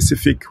some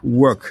specific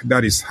work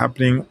that is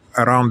happening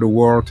around the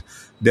world.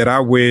 There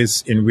are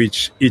ways in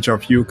which each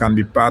of you can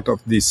be part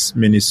of this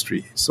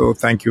ministry. So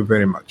thank you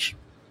very much.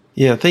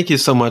 Yeah, thank you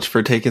so much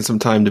for taking some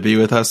time to be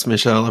with us,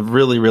 Michel. I've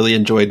really, really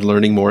enjoyed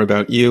learning more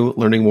about you,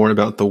 learning more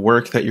about the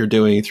work that you're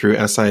doing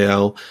through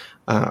SIL.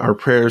 Our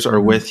prayers are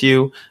with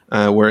you.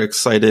 We're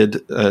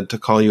excited to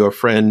call you a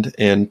friend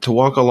and to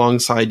walk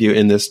alongside you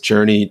in this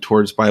journey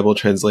towards Bible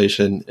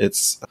translation.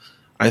 It's,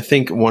 I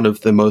think, one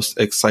of the most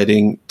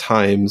exciting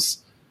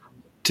times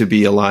to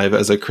be alive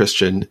as a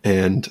Christian,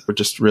 and we're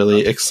just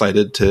really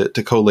excited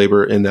to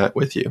co-labor in that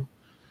with you.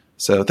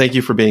 So thank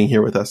you for being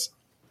here with us.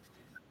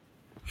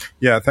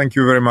 Yeah, thank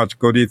you very much,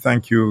 Cody.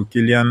 Thank you,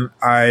 Killian.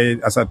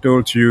 As I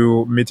told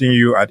you, meeting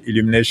you at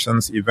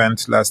Illuminations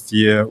event last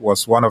year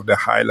was one of the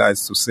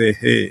highlights to say,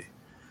 hey,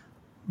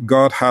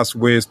 God has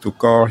ways to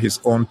call his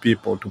own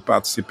people to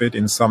participate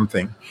in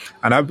something.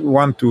 And I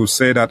want to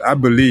say that I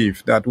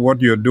believe that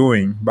what you're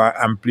doing by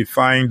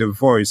amplifying the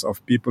voice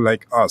of people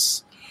like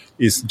us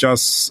is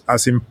just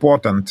as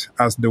important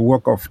as the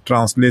work of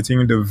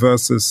translating the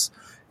verses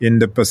in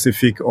the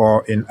Pacific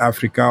or in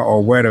Africa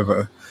or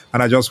wherever.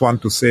 And I just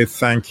want to say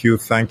thank you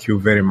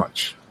very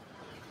much.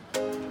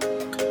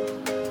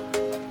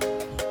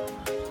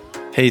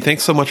 Hey,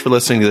 thanks so much for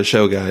listening to the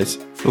show, guys.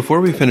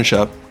 Before we finish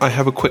up, I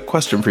have a quick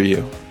question for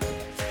you.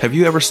 Have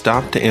you ever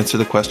stopped to answer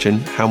the question,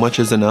 how much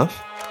is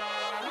enough?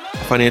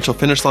 Financial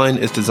Finish Line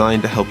is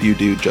designed to help you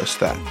do just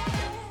that.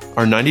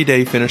 Our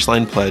 90-day Finish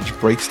Line pledge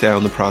breaks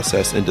down the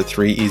process into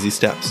 3 easy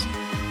steps.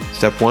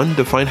 Step 1,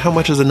 define how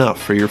much is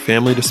enough for your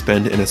family to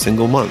spend in a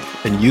single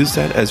month and use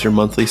that as your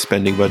monthly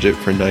spending budget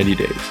for 90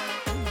 days.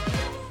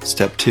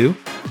 Step 2,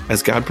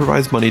 as God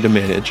provides money to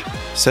manage,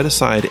 set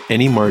aside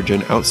any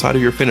margin outside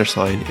of your finish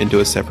line into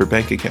a separate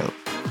bank account.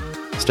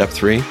 Step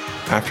 3,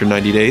 after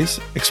 90 days,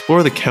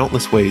 explore the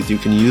countless ways you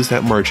can use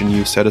that margin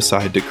you set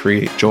aside to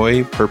create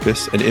joy,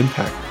 purpose, and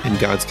impact in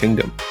God's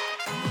kingdom.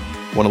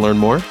 Want to learn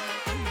more?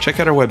 Check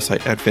out our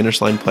website at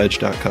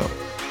finishlinepledge.com.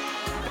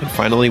 And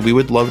finally, we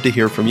would love to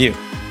hear from you.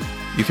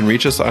 You can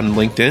reach us on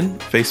LinkedIn,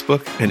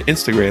 Facebook, and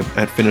Instagram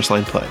at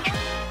Finishline Pledge,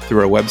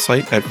 through our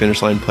website at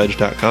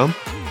finishlinepledge.com,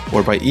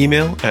 or by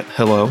email at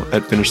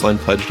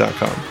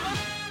hello@finishlinepledge.com.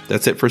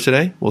 That's it for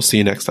today. We'll see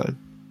you next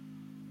time.